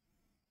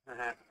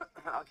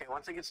 Okay,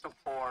 once it gets to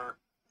 4,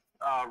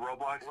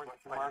 Roblox, we're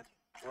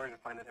gonna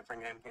find a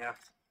different game, yeah.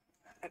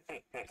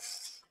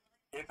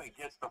 If it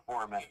gets to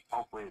 4 minutes,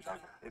 hopefully it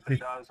doesn't. If it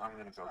does, I'm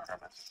gonna go grab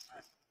it.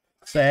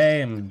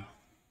 Same.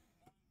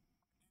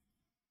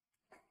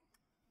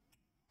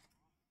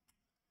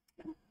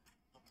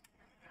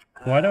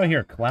 Why do I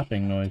hear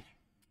clapping noise?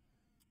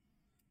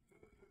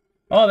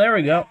 Oh, there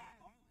we go.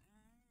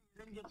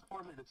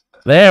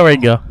 There we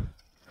go.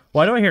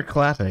 Why do I hear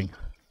clapping?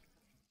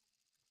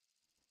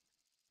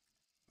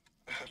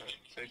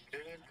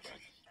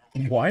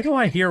 Why do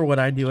I hear what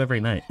I do every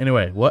night?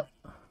 Anyway, what?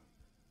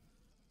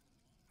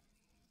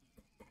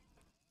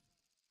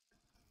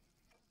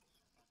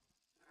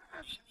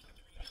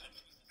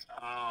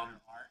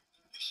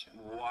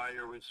 Why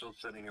are we still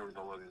sitting here with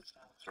the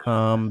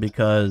loading?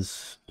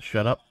 Because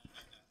shut up.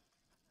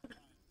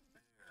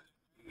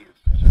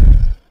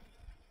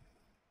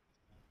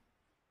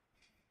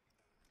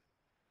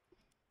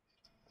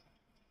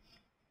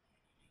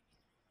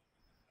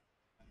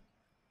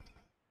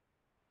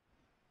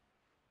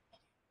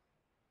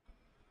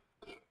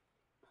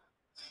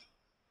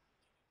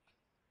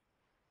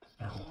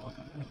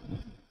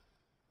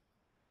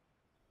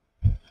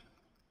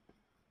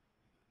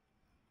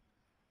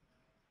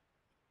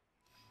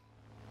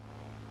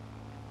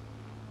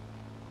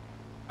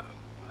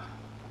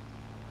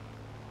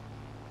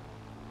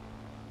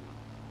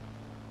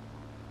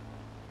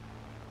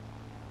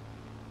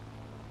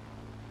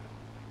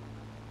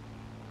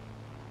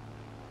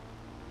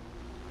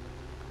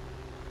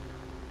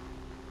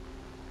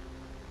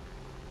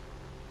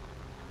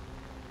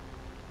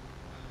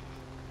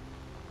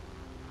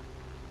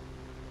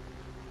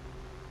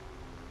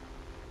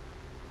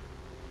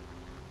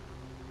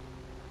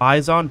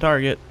 Eyes on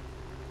target.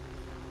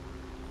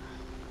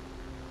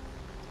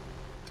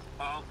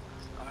 Oh,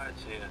 I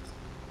see it.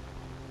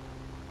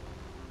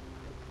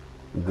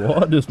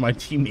 What is my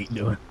teammate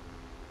doing?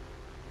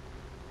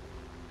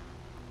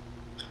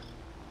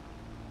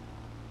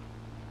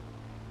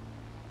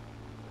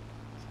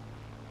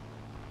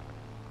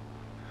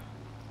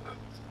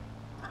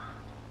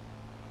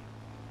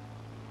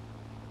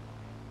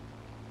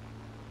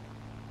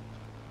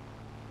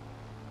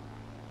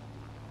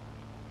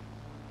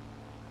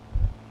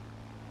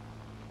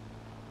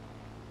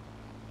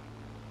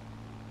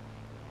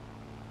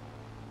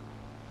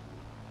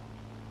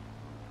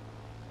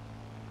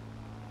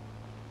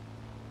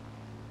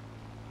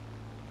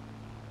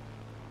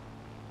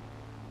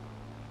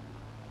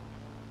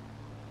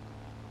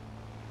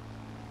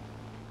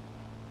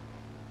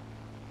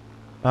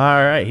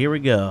 Alright, here we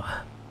go.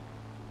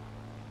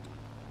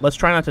 Let's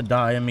try not to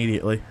die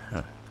immediately.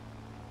 Immediately.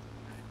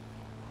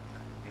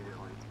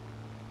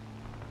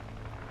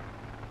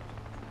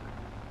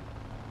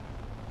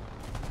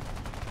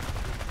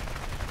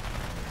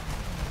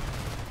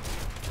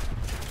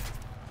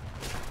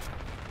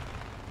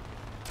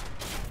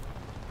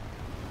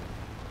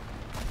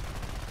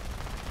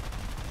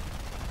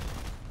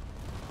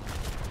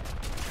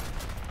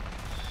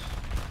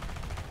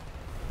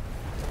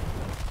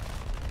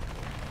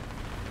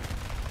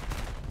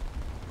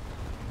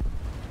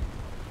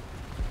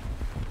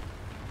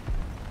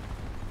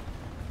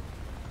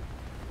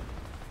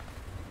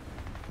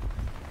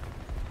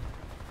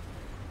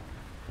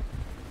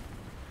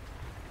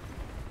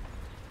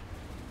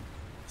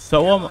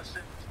 So Yeah, am let's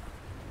send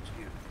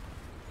you.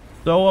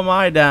 so am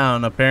I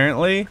down,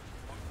 apparently.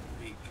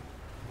 Leak.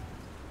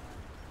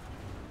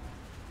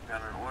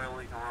 Got an oil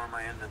leak on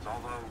my engines,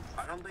 although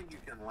I don't think you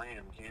can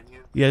land, can you?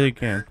 Yeah, you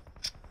can.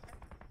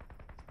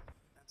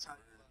 That's how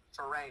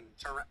terrain.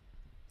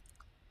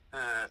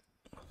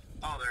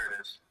 Oh, there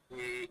it is.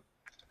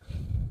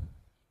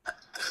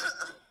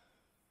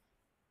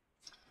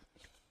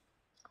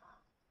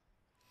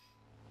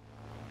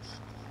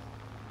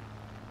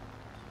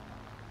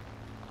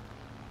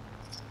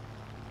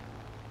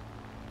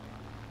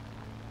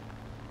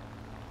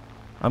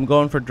 I'm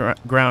going for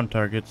ground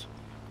targets.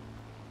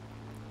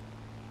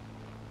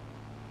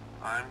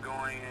 I'm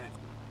going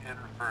in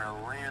for a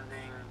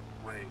landing.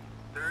 Wait,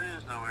 there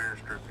is no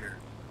airstrip here.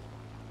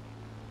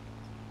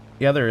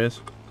 Yeah, there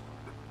is.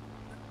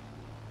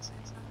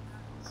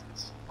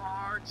 It's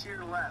far to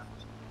your left.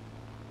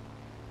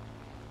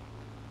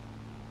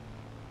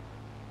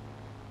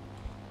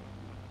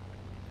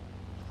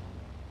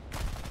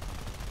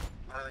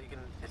 Oh, you can.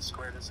 It's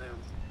square to zoom.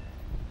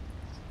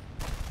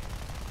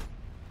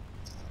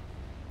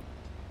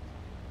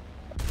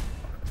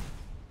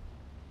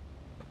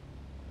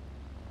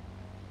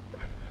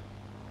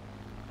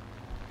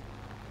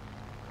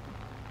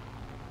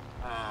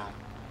 Oh.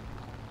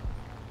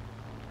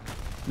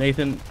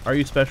 Nathan, are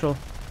you special?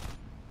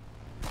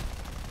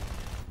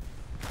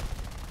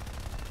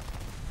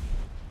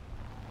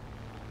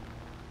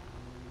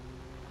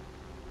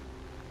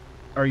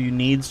 Are you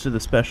needs to the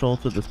special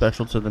to the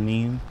special to the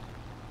need?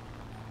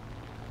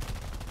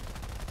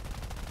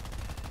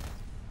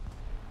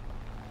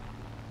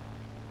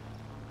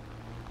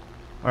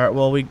 Alright,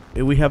 well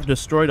we have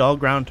destroyed all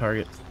ground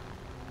targets.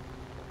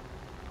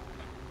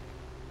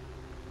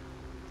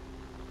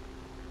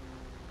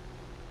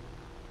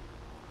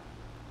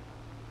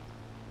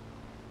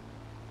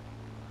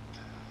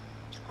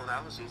 Well,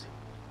 that was easy.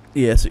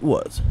 Yes, it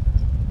was.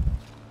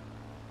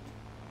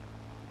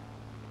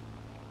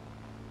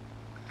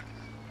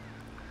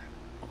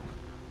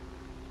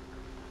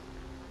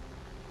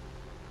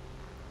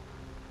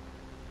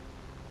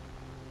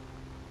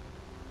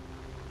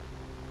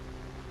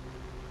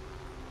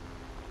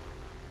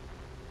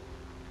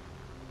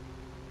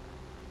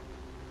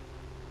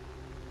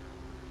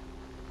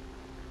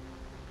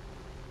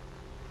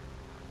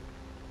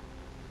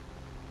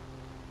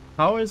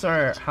 How is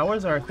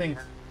our thing?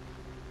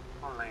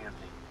 Landing.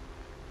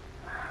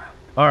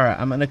 Alright,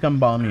 I'm gonna come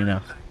bomb you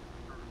now.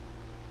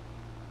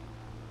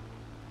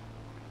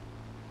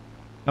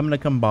 I'm gonna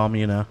come bomb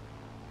you now.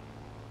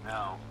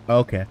 No.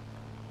 Okay.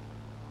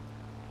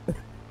 I'm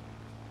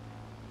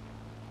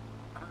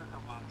gonna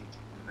come on you.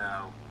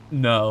 No.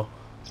 No.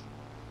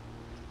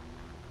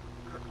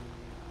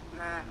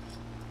 Nah.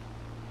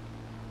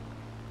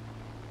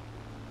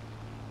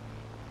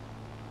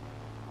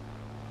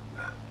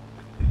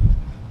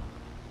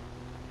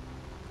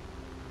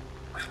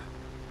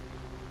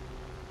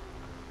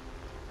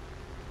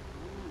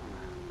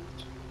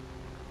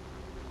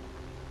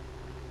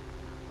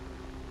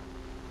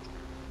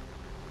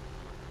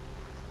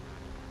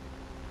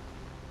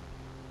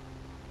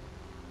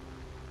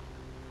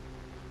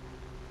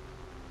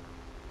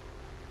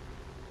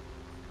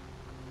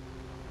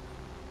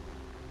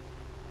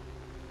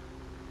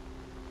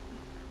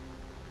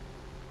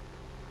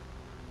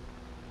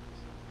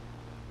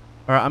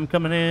 Alright, I'm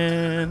coming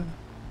in.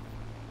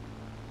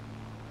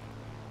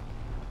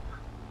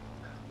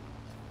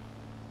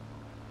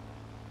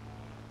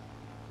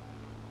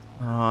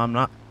 Oh, I'm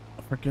not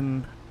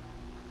freaking.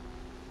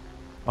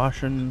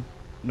 Caution,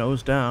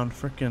 nose down,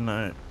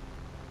 frickin'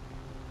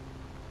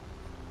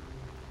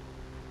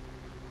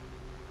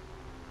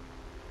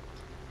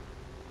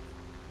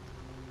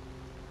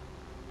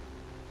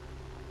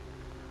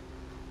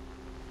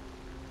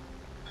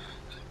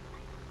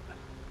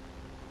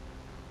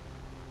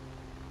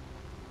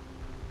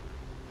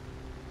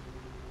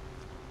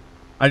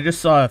 I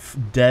just saw a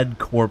dead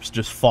corpse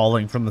just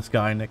falling from the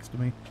sky next to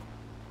me.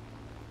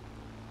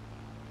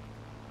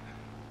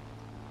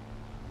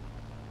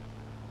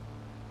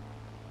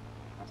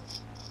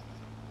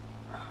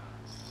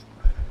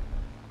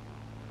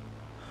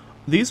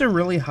 These are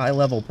really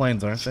high-level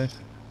planes, aren't they?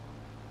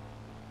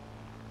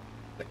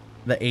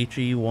 The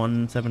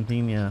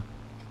HE-117, yeah.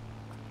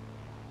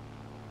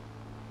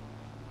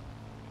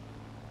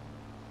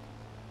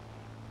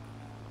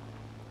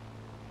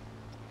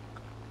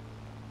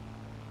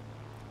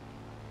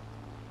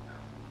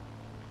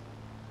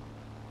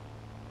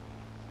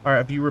 Alright,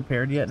 have you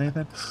repaired yet,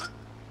 Nathan?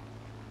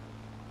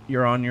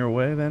 You're on your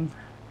way, then?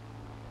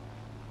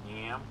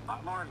 Yeah,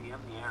 I'm already in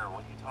the air. What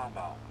are you talking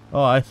about?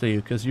 Oh, I see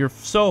you, because you're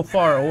so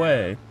far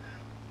away.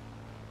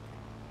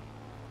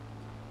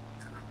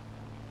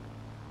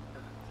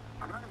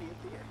 I'm already in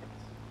the air.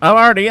 I'm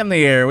already in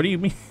the air. What do you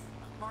mean?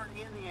 I'm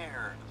already in the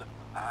air.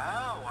 Oh,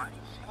 I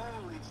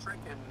totally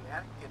freaking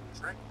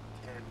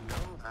no,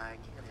 I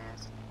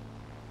can't.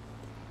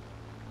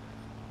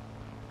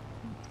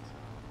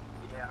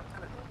 Yeah, I'm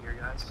kind of in here,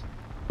 guys.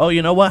 Oh,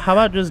 you know what? How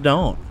about just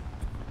don't?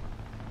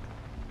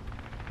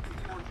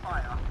 I'm on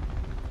fire.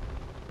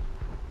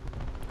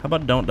 How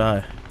about don't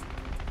die?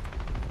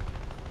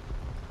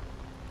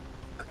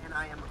 And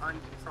I am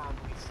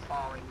uncontrollably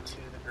falling to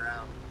the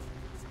ground.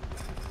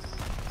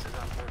 This is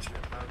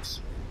unfortunate, folks.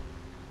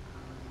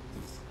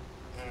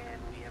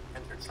 And we have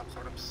entered some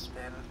sort of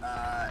spin.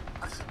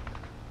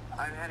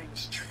 I'm heading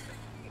straight.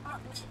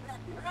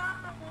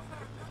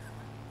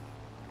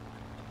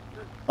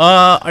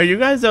 Are you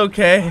guys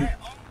okay?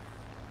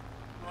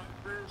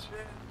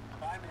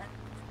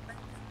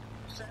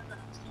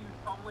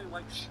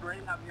 Like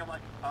straight at me, I'm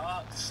like,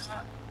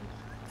 stop.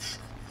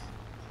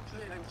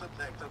 Clip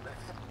that.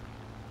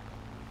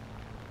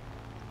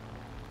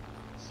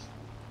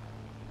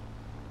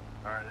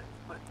 Alright,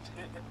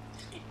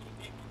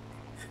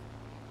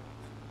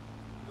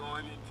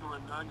 going into a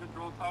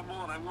non-controlled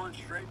tumble, and I'm going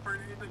straight for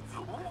anything.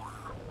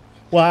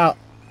 Wow.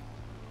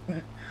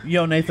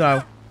 Yo,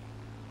 Nathan,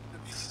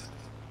 It's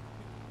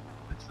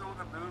still in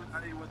the moon,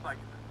 and he was like,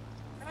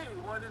 hey,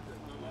 what is it?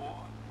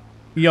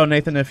 Yo,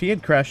 Nathan, if he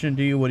had crashed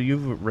into you, would you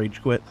have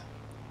rage quit?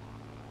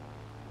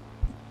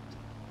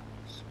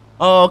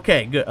 Oh,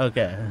 okay, good,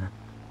 okay.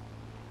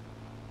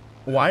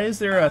 Why is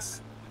there a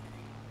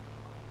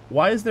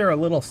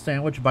little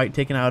sandwich bite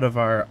taken out of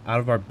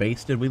our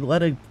base? Did we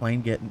let a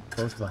plane get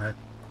close by?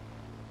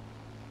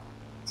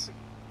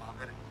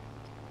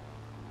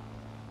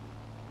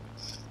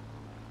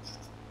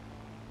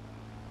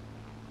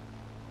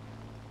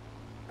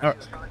 I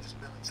was probably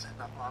just Billy setting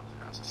up bombs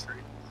across the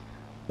street.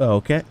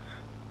 Okay.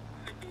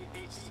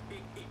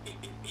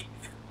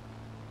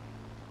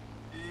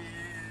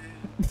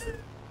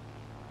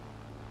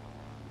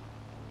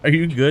 Are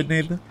you good,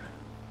 Nathan?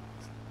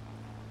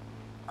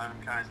 I'm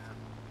kind of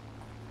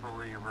a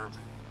believer of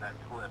that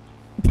clip.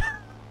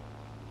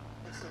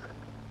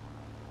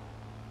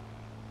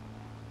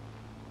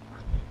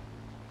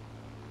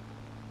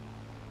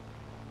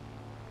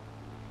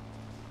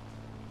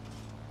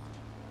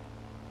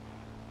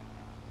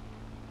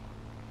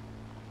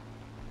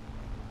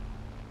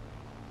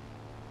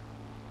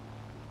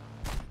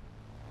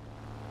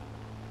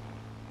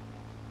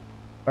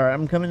 Alright,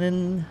 I'm coming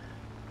in.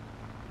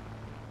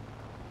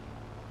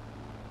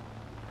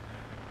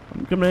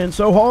 I'm coming in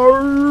so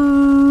hard.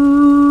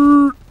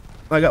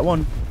 I got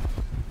one.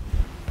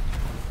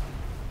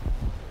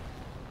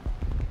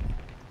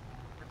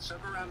 So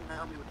around and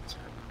help me with this.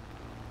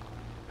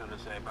 I'm gonna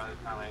say by the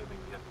time I even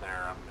get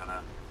there, I'm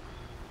gonna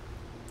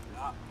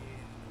not be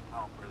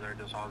help, or they're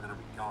just all gonna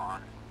be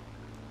gone.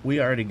 We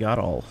already got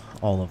all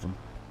of them.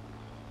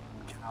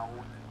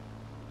 Gone.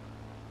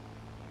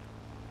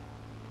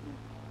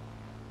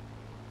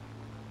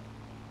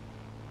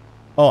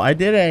 Oh, I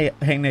did a.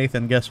 Hey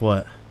Nathan, guess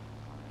what?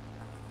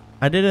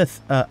 I did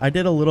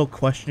a little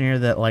questionnaire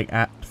that like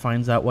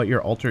finds out what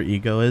your alter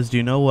ego is. Do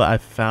you know what I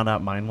found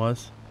out mine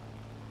was?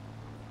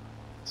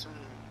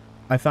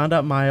 I found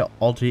out my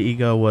alter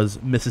ego was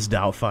Mrs.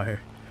 Doubtfire.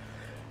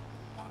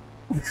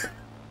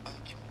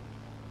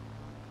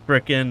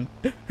 Frickin'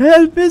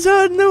 help is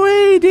on the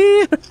way,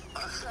 dear. If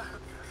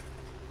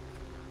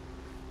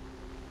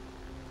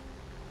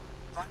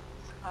I'm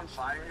on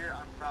fire here,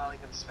 I'm probably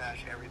gonna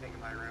smash everything in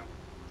my room.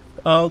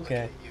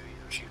 Okay. Look at you,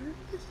 Yoshi.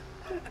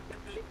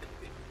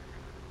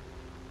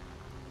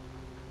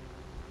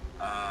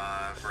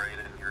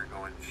 Braden, you're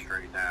going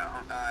straight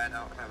down. I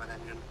don't have an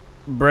engine.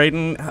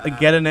 Braden,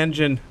 get an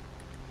engine.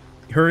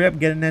 Hurry up,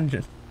 get an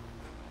engine.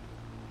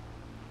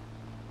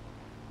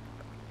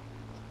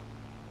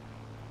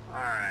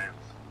 Alright.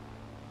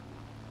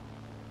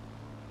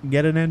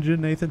 Get an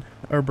engine, Nathan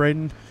or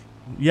Braden.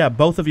 Yeah,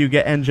 both of you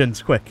get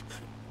engines, quick.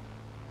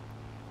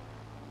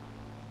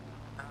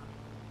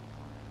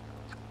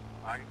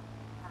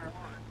 I won.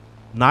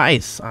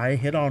 Nice. I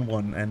hit on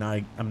one, and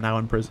I'm now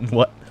in prison.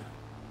 What?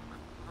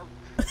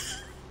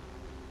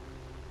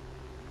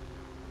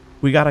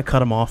 We gotta cut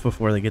them off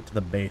before they get to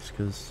the base,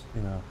 because,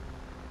 you know,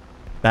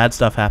 bad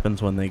stuff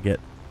happens when they get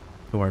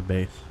to our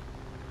base.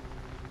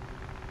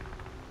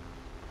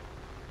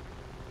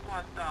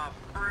 What the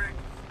frick?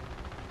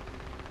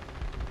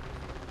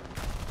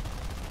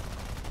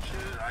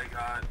 Shit, I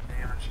got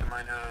damage to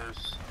my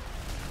nose.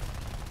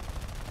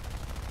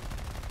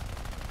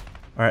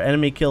 Alright,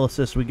 enemy kill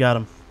assist. We got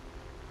him.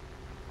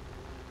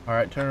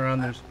 Alright, turn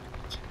around. There's...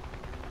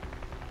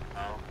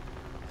 Oh.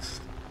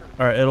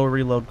 Alright, it'll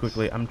reload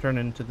quickly. I'm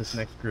turning into this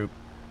next group.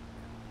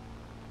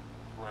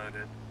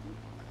 Loaded.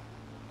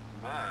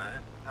 But,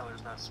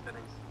 color's not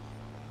spinning.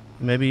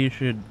 Maybe you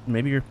should...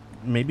 Maybe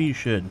you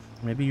should.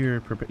 Maybe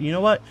your... You know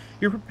what?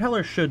 Your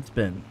propeller should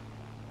spin.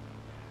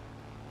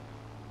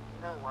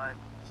 You know what?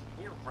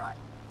 You're right.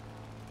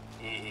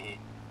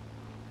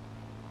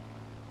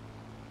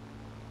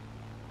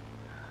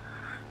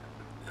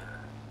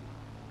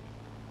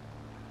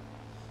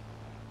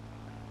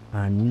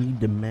 I need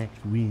the max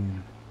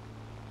win.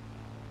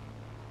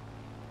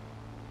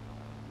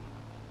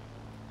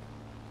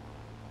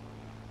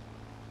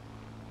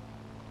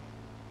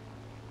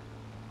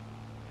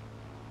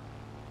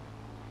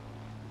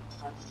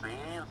 So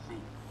fancy.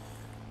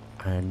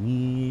 I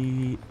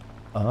need...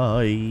 Oh,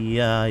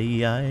 yeah,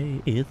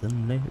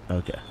 isn't it?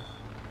 Okay.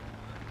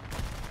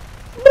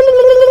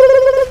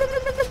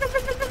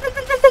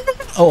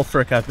 Oh,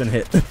 frick, I've been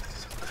hit.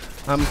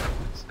 Stop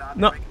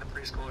No. making the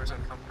preschoolers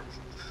uncomfortable.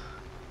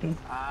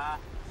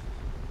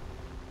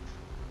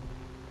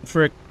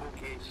 Frick.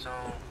 Okay, so...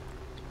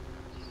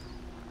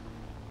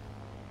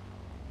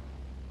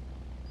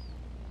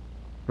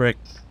 Frick.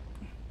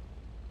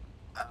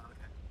 Okay.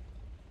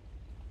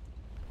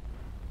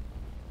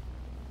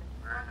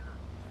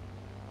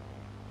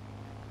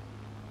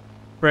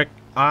 Frick.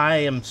 I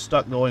am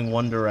stuck going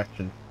one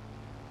direction.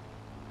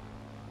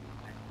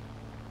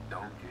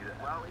 Don't do that.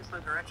 Well, at least the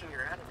direction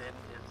you're headed in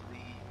is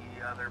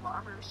the other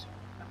bombers.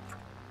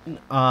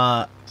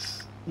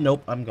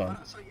 Nope, I'm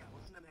gone. So yeah,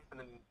 listen to Nathan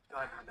and go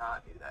ahead and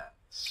not do that.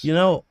 You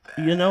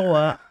know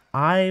what?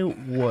 I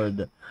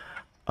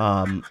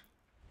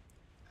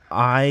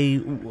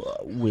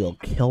will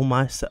kill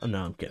myself.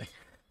 No, I'm kidding.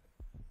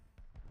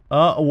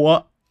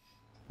 What?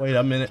 Wait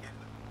a minute.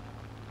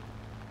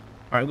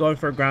 Alright, I'm going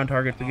for ground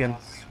targets again.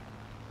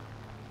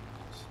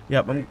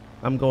 Yep,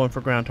 I'm going for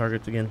ground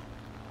targets again.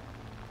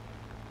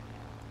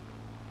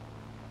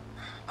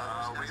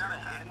 We got a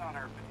hit on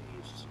our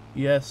base.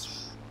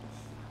 Yes.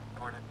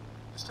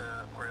 Just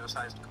a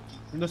Oreo-sized cookie.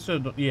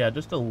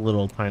 Just a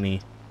little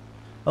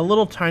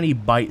tiny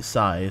bite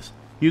size.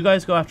 You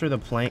guys go after the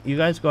plane. You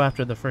guys go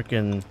after the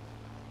frickin'...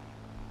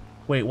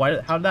 Wait,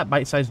 how did that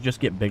bite size just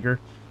get bigger?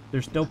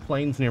 There's no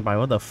planes nearby.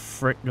 What the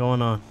frick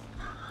going on?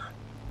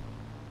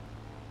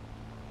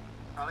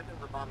 Probably because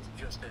the bombs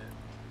just hit.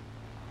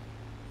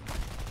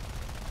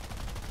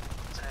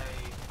 It's a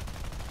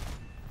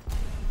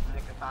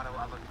Nicotado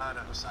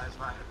avocado size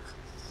vibe.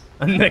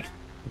 A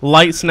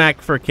light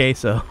snack for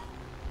queso.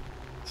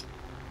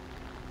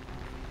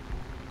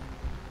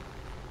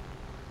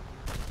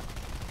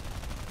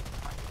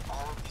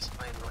 All of these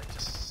planes like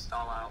just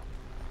stall out.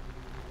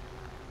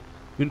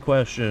 Good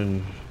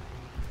question.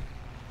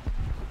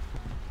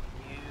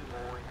 You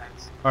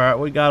boys. Alright,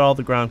 we got all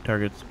the ground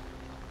targets.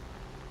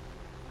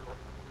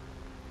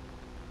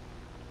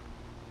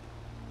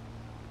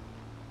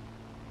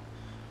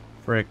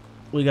 Frick.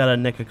 We got a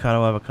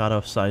Nicotado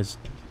avocado sized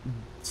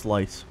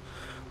slice.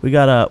 We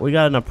got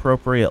an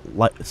appropriate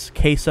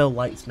queso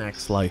light snack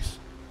slice.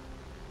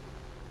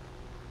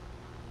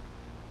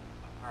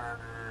 Are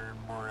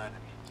more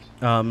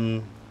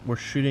enemies. We're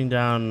shooting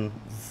down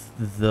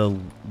the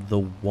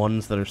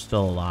ones that are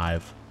still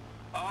alive.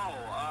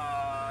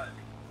 Oh,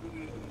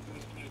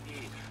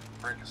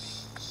 frick.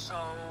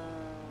 So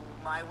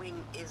my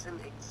wing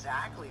isn't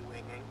exactly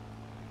winging.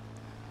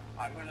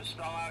 I'm gonna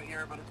stall out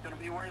here, but it's gonna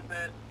be worth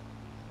it.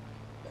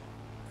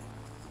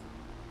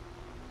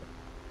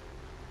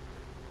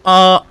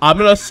 I'm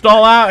gonna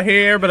stall out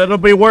here, but it'll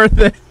be worth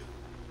it.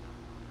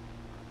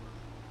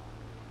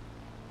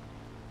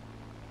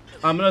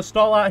 I'm gonna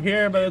stall out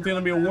here, but it's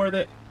gonna be worth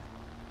it.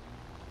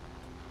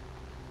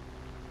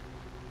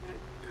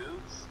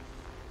 Oops.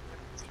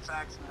 It's in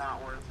fact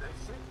not worth it.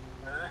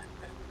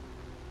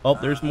 Oh,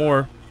 there's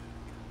more.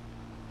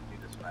 Do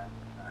this back.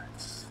 Alright.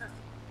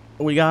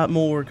 We got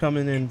more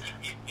coming in.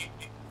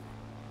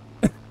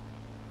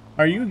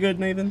 Are you good,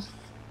 Nathan?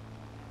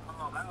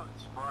 Oh, that was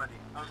funny.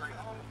 I was like,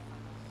 oh,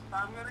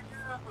 I'm gonna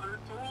get up, but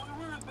it's totally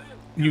worth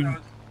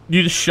it.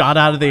 You just shot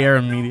out of the air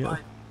immediately.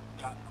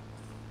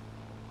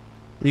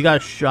 You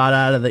got shot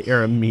out of the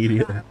air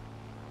immediately. You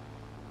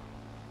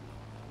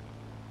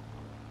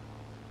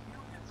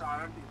hits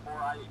on him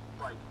before I,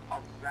 like,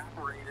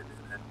 evaporated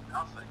into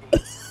nothing.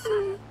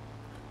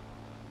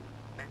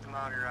 Take them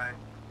out, you're right.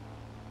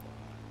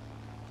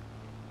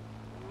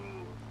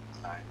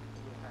 Alright.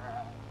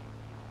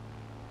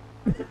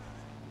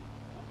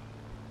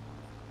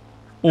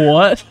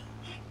 What?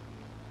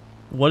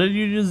 What did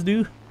you just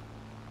do?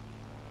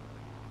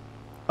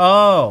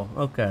 Oh,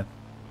 okay.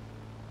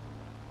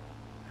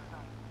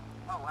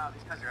 Oh wow,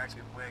 these guys are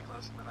actually way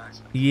closer than I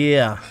expected.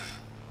 Yeah.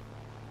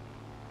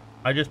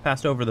 I just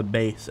passed over the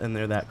base, and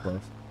they're that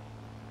close.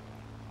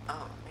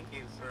 Oh, thank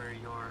you for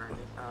your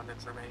newfound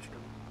information.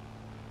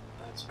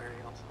 That's very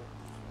helpful.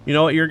 You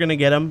know what? You're gonna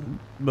get them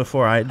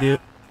before I do.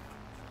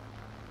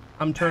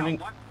 I'm turning.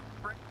 What?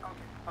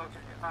 Okay.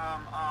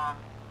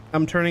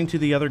 I'm turning to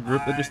the other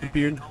group that just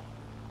appeared.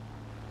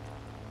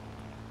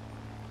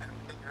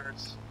 Everything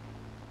hurts.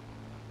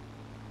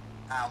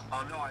 Ow.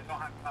 Oh no, I don't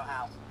have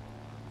ow.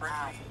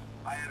 Ow.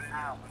 I have an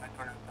ow, but I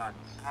don't have guns.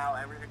 Ow,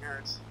 everything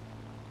hurts.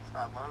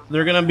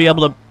 They're gonna be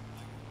able to.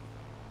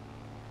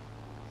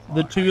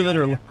 The two that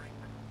are. Above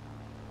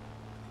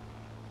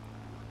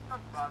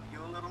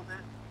you a little bit.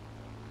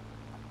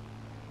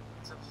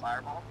 It's a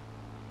fireball.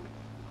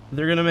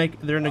 They're gonna make.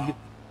 They're gonna.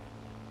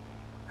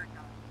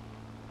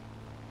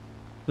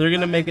 They're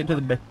gonna make it to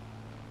the base.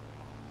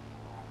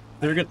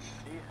 They're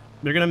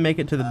gonna make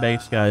it to the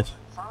base, guys.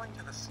 Falling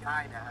to the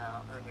sky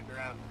now, or the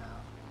ground now.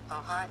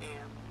 Oh, hi,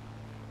 Ann.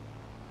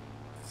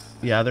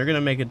 Yeah, they're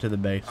gonna make it to the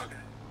base. Okay.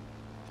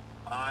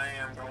 I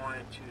am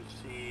going to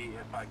see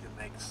if I can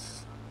make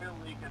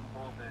really good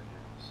bull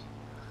engines.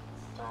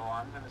 So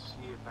I'm going to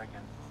see if I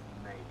can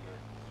make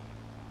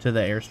it To the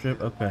airstrip? to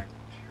the Okay.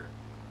 sure.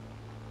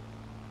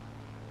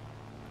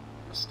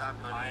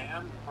 I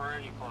am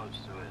pretty close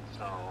to it,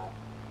 so.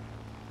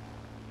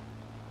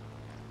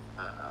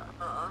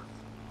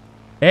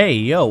 Hey,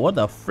 yo, what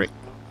the frick?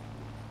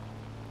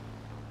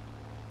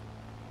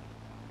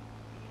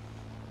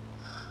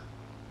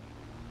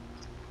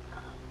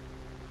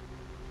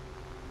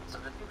 So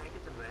did you make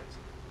it to the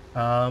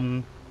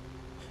base?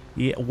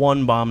 Yeah,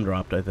 one bomb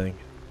dropped, I think.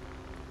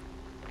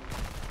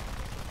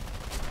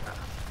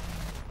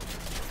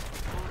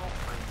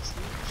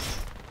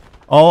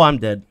 Oh, I'm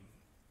dead.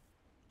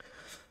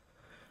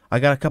 I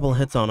got a couple of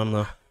hits on him,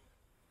 though.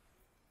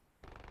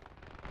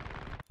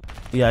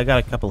 Yeah, I got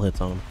a couple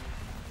hits on him.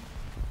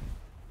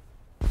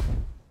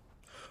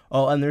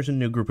 Oh, and there's a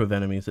new group of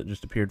enemies that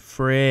just appeared.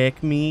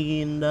 Frick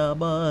me in the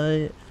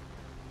butt.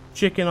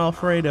 Chicken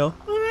Alfredo.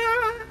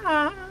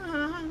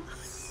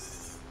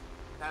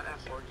 That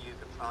F40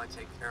 could probably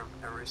take care of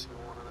every single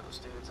one of those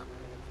dudes on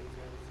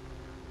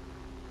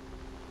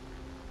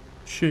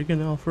the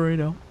Chicken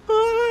Alfredo.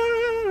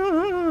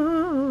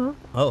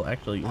 Oh,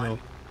 actually, you know.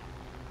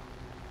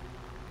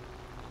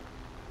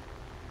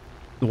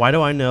 Why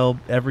do I know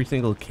every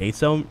single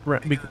queso?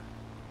 This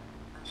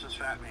is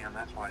Fat Man,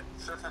 that's why.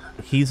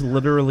 He's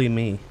literally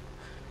me.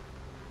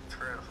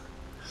 True.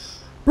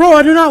 Bro,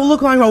 I do not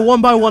look like a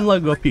 1x1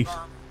 Lego piece.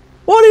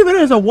 What even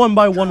is a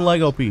 1x1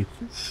 Lego piece?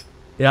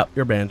 Yep,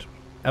 you're banned.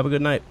 Have a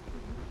good night.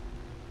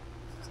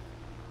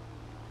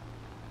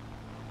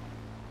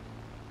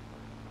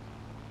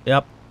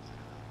 Yep.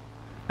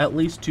 At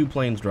least 2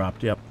 planes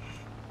dropped, yep.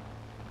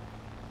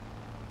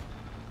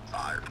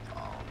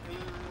 Fireball.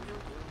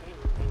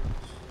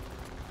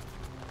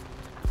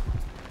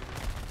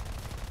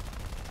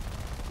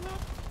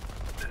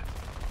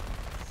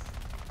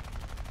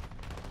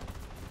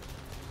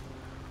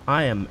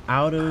 I am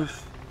out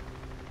of...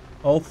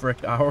 Oh,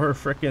 frick, our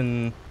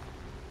frickin'...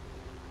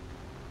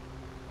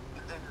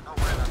 Don't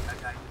worry about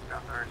that guy.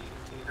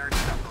 He's already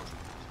got most.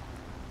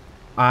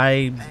 I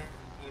And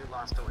you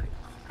lost a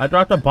weight.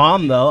 dropped a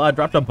bomb, though. I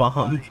dropped a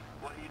bomb.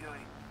 What are you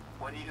doing?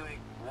 What are you doing?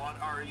 What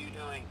are you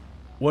doing?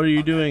 What are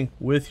you doing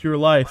with your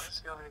life? What's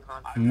going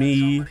on?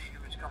 Me. Somebody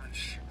who is coming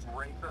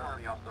straight for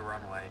me off the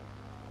runway.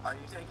 Are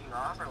you taking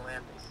off or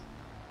landing?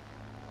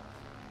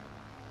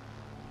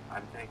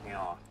 I'm taking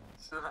off.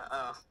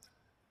 Oh.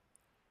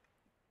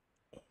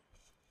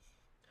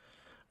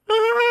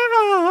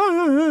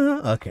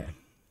 Okay.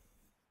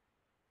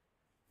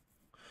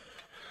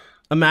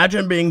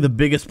 Imagine being the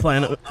biggest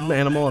planet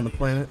animal on the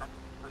planet.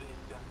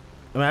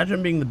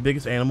 Imagine being the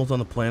biggest animals on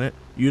the planet.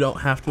 You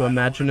don't have to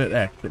imagine it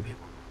actually.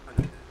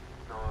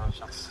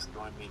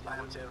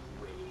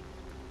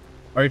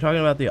 Are you talking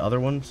about the other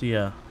ones?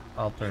 Yeah,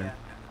 I'll turn.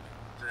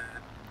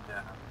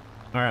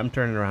 Alright, I'm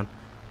turning around.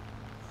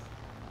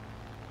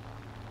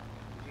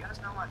 Do you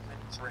guys know what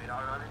its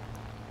radar on it?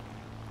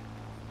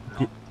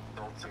 Did-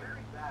 Don't say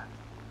that.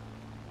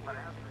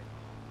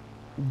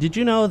 Did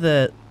you know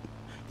that...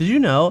 Did you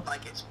know...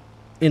 Like it's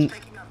In...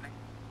 picking up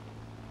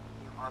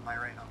on my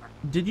radar.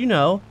 Did you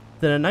know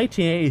that in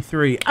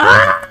 1983...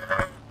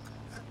 Ah!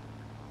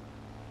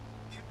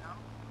 You know?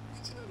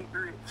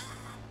 1983.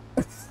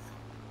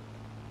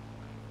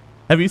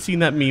 Have you seen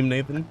that meme,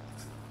 Nathan?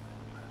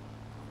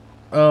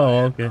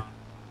 Oh, okay.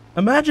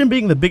 Imagine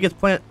being the biggest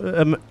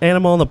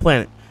animal on the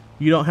planet.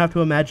 You don't have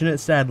to imagine it,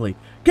 sadly.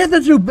 Get the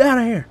dude out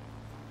of here!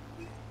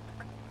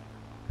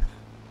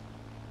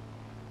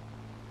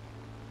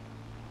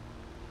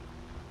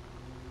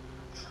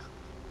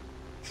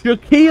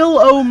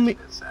 Shaquille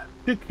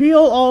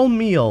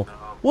O'Neal.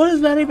 What is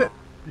that even?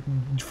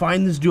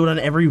 Find this dude on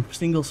every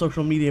single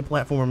social media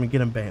platform and get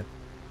him banned.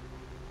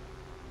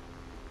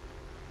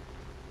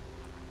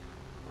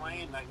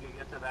 Plane that could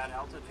get to that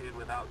altitude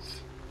without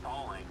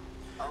stalling.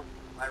 Oh,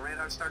 my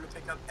radar's starting to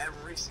pick up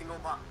every single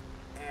bomb,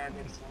 and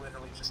it's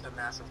literally just a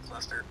massive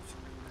cluster.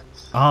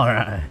 All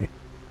right.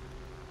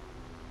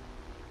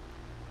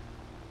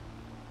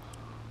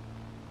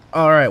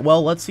 All right.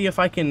 Well, let's see if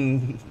I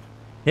can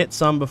hit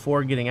some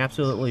before getting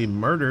absolutely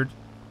murdered.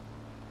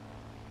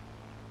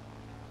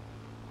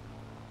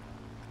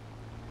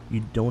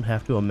 You don't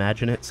have to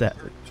imagine it,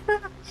 sadly.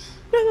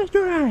 That's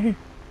right.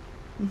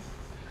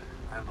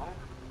 I'm hoping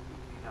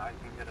I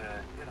can get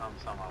a hit on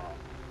some of them.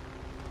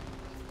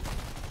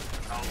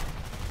 Oh.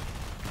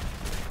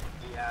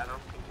 Yeah, I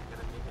don't think you're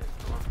gonna get hit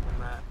from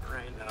that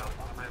right now.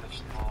 I managed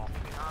to fall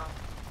off.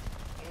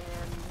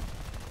 And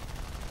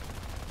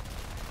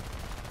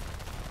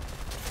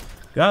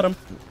Got him.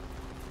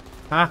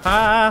 Ha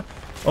ha.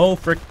 Oh,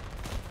 frick.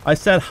 I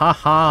said ha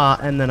ha,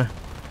 and then.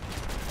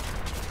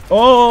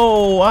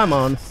 Oh, I'm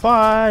on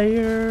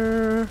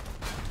fire.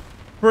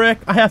 Frick.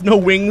 I have no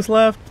wings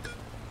left.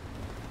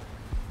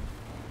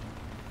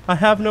 I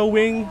have no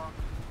wing.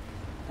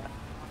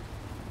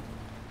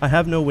 I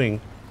have no wing.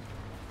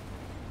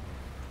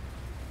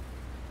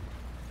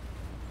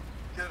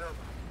 get them.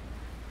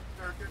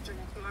 They're getting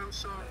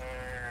closer.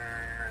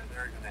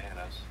 They're gonna hit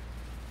us.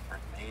 For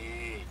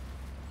me.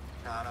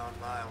 Not on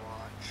my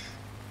watch.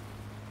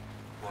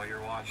 Well,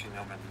 you're watching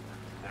them and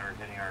they're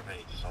hitting our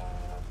base, so...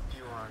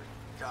 You are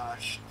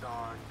gosh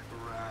darn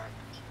correct.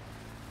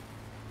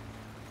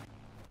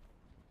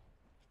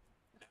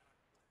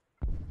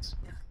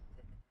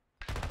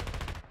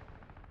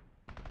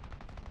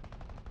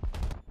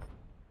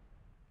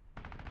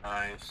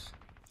 Nice.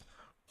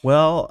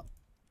 Well,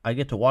 I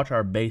get to watch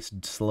our base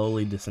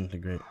slowly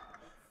disintegrate.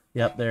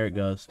 Yep, there it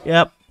goes.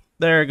 Yep,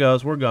 there it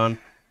goes. We're gone.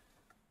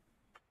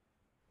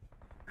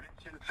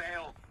 Mission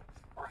failed.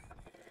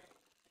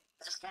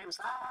 This game's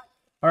hot.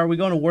 Are we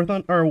going to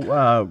Warthon? Or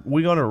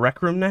we going to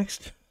Rec Room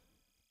next?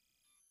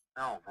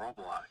 No,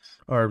 Roblox.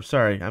 Or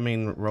sorry, I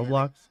mean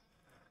Roblox.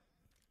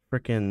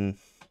 Frickin'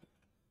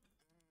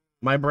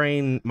 my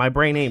brain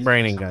ain't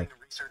braining, guys.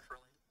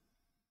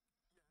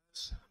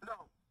 No.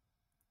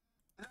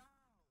 No.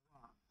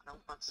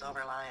 Don't put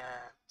Silver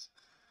Lions.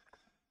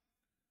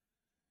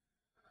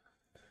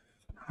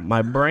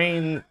 My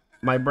brain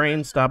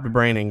stopped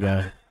braining,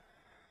 guys.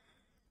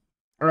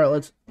 All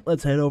right,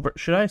 let's head over.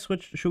 Should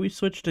we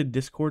switch to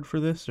Discord for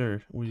this, or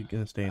are we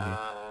gonna stay in here?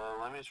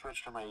 Let me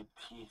switch to my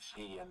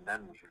PC and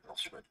then we'll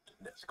switch to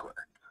Discord.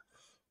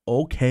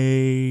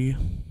 Okay.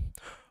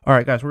 All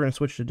right, guys, we're gonna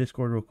switch to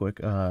Discord real quick.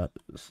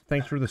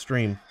 Thanks for the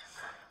stream.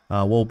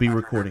 We'll be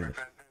recording this.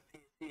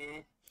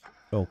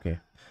 Okay.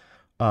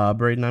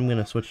 Braden, I'm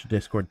gonna switch to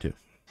Discord too.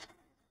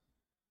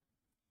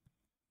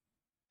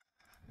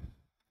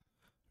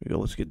 There we go.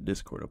 Let's get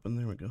Discord open.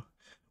 There we go.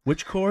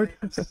 Which cord?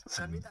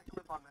 Send me that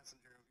clip on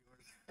Messenger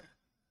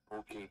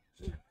of yours. Okay.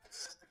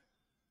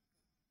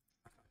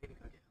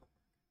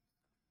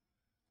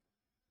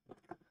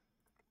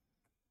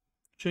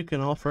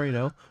 Chicken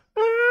Alfredo.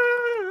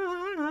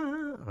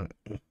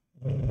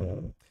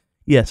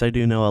 Yes, I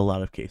do know a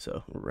lot of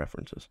queso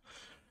references.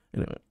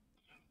 Anyway.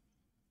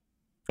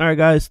 Alright,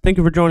 guys. Thank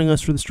you for joining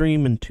us for the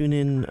stream, and tune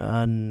in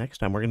next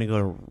time. We're going to go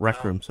to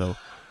Rec Room, so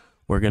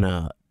we're going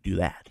to do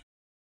that.